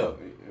 chill.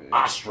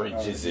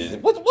 Ostriches is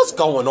what's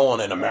going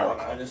on in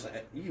America?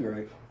 You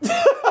right.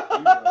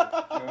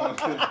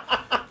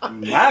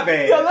 My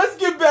bad. Yo, let's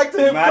get back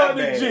to him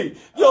cutting a G.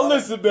 Yo,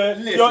 listen,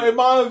 man. Yo, in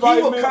my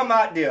environment, he will come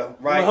out there,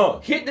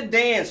 right? Hit the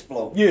dance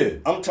floor. Yeah.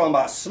 I'm talking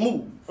about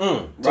smooth.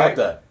 Talk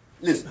that.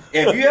 Listen,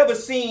 have you ever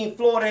seen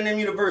Florida A&M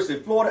University,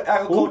 Florida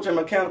Agriculture and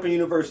Mechanical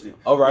University?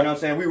 All right. You know what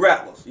I'm saying? We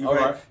rattlers. All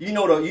right. You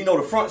know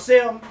the front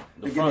cell?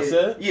 The front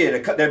cell? Yeah,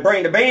 that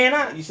bring the band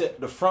out. You said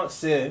the front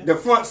cell. The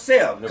front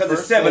cell, because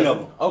there's 7 of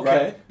them.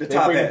 Okay. Right? The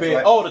top hats,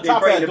 right? Oh, the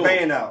top They hat bring the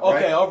band out.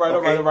 Okay, right?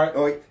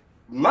 all right.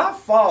 My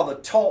father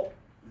taught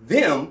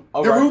them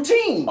the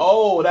routine.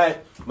 Oh,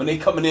 that when they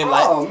coming in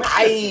like,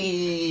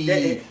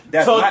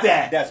 that's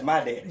that's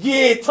my dad.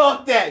 Yeah,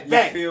 talk that.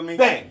 Bang, you feel me?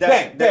 Bang.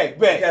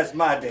 That's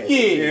my dad. Yeah,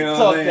 you know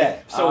talk what I mean?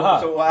 that.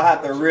 So I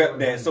have to rep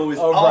that. So it's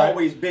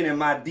always been in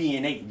my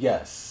DNA.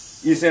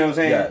 Yes. You see what I'm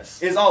saying?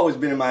 Yes. It's always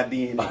been in my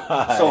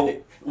DNA. So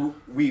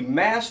we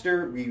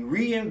master, we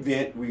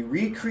reinvent, we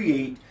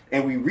recreate,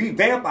 and we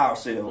revamp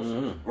ourselves,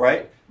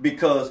 right?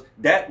 Because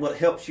that what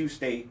helps you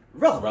stay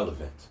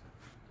relevant.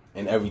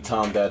 And every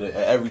time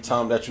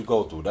that you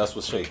go through, that's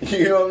what's shaking.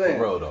 You know what I'm saying?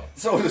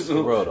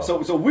 For real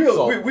though. So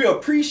we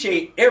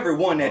appreciate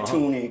everyone that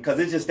tune in, because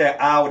it's just that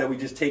hour that we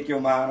just take your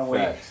mind away.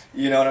 Facts.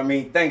 You know what I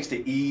mean? Thanks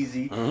to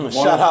Easy.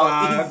 Shout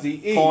out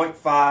Easy E.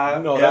 105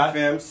 You know that.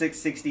 FM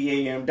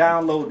 660 AM.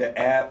 Download the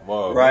app.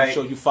 Whoa, right? Make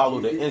sure you follow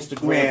the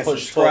Instagram Man,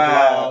 Push Talk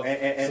Live.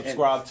 and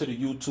subscribe to the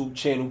YouTube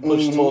channel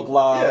Push Talk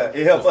Live.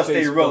 Yeah, it helps us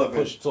stay Facebook, relevant.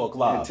 Push Talk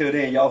Live. Until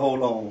then, y'all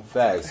hold on.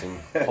 Facts. And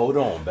hold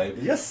on,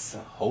 baby. Yes,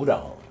 sir. Hold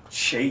on.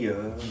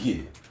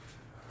 Yeah.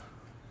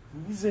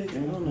 Music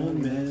on a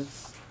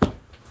mess.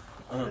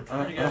 I'm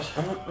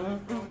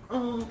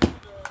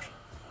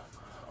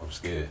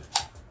scared.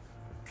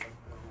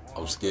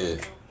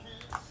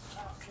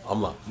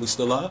 I'm like, we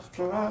still live?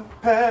 We got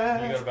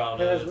about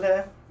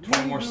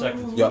 20 more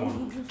seconds. Yep.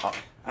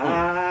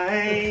 I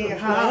ain't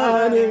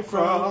hiding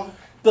from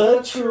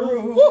the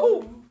truth.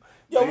 Woo!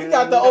 Yo, we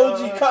got the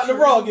OG cutting the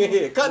rug in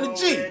here. Cutting the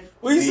G.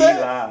 What you said?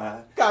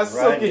 Got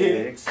Silk in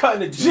here.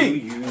 Cutting the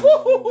G.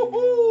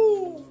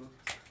 Woo!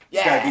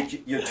 Yeah. Gotta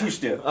get your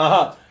two-step.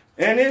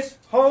 And it's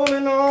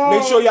holding on.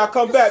 Make sure y'all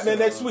come back, man,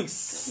 next week.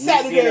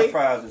 Saturday.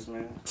 Enterprises,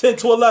 man. 10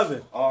 to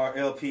 11.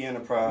 RLP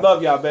Enterprise.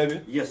 Love y'all,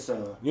 baby. Yes,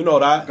 sir. You know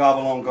that.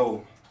 Gobble on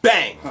go.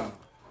 Bang.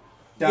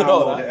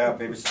 Download the app,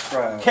 baby.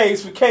 Subscribe.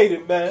 K's for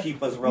Kaden, man.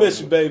 Keep us relevant. Miss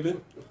you, baby.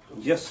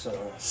 Yes, sir.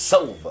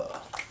 Silver.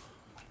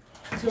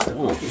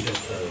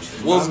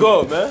 What's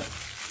good, man?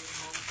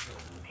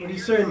 What do you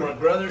say, my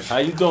brothers? How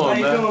you doing, How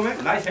you man? doing,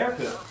 man? Nice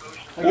haircut.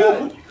 I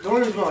got it. The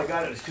only reason why I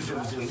got it is because it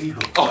was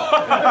illegal.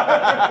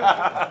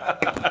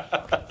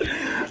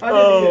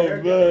 Oh,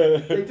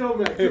 man. They told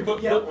me I Hey,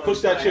 couldn't get one,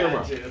 push that so chair I had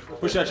around. to.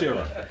 Push that chair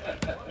around.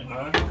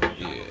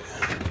 Yeah.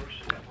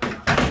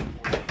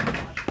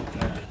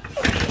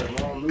 I'm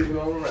all moving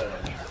all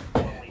around.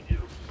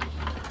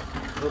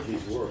 Hope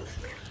these work.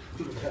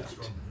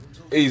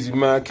 Easy,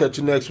 man. Catch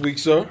you next week,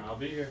 sir. I'll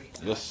be here.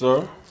 Yes,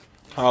 sir.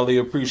 Highly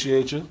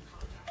appreciate you.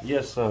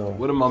 Yes, sir.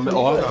 What am I?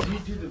 You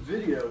do the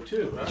video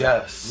too, huh?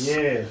 Yes.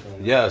 Yeah.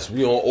 Yes,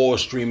 we on all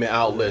streaming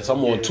outlets.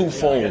 I'm on 2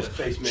 phones.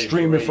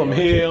 Streaming from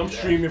here, I'm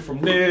streaming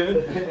from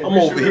there. I'm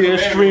over here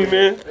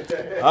streaming.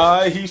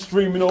 Alright, he's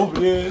streaming over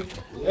there.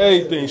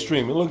 Everything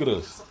streaming. Look at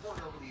us.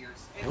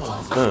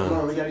 Oh, Come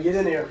on, we gotta get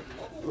in there.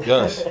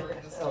 Yes.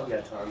 Oh, we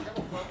got time.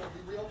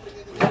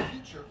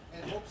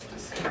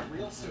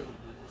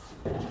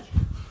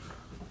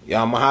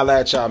 Yeah, I'ma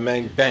holla at y'all,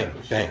 man. Bang,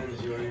 bang,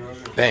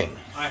 bang.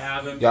 I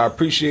haven't. Y'all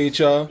appreciate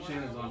y'all.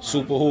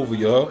 Super Hoover,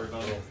 y'all.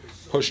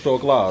 Push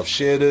Talk Live.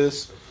 Share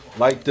this,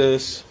 like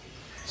this,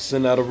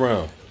 send that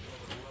around.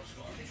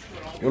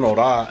 You know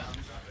that.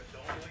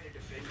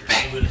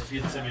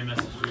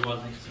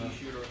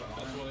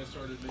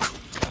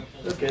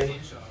 Okay.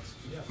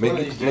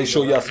 Make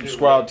sure y'all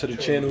subscribe to the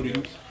channel,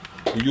 the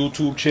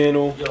YouTube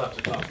channel.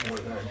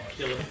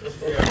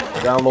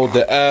 Download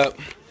the app.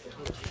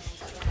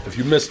 If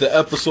you missed the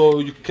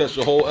episode, you can catch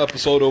the whole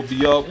episode. It'll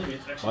be up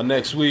by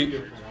next week.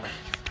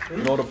 You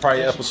know the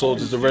prior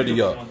episodes is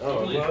already up.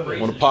 On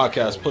the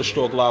podcast, Push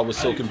Talk Live with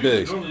Silk and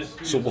Biggs.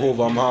 Super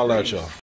Hoover, I'm holla at y'all.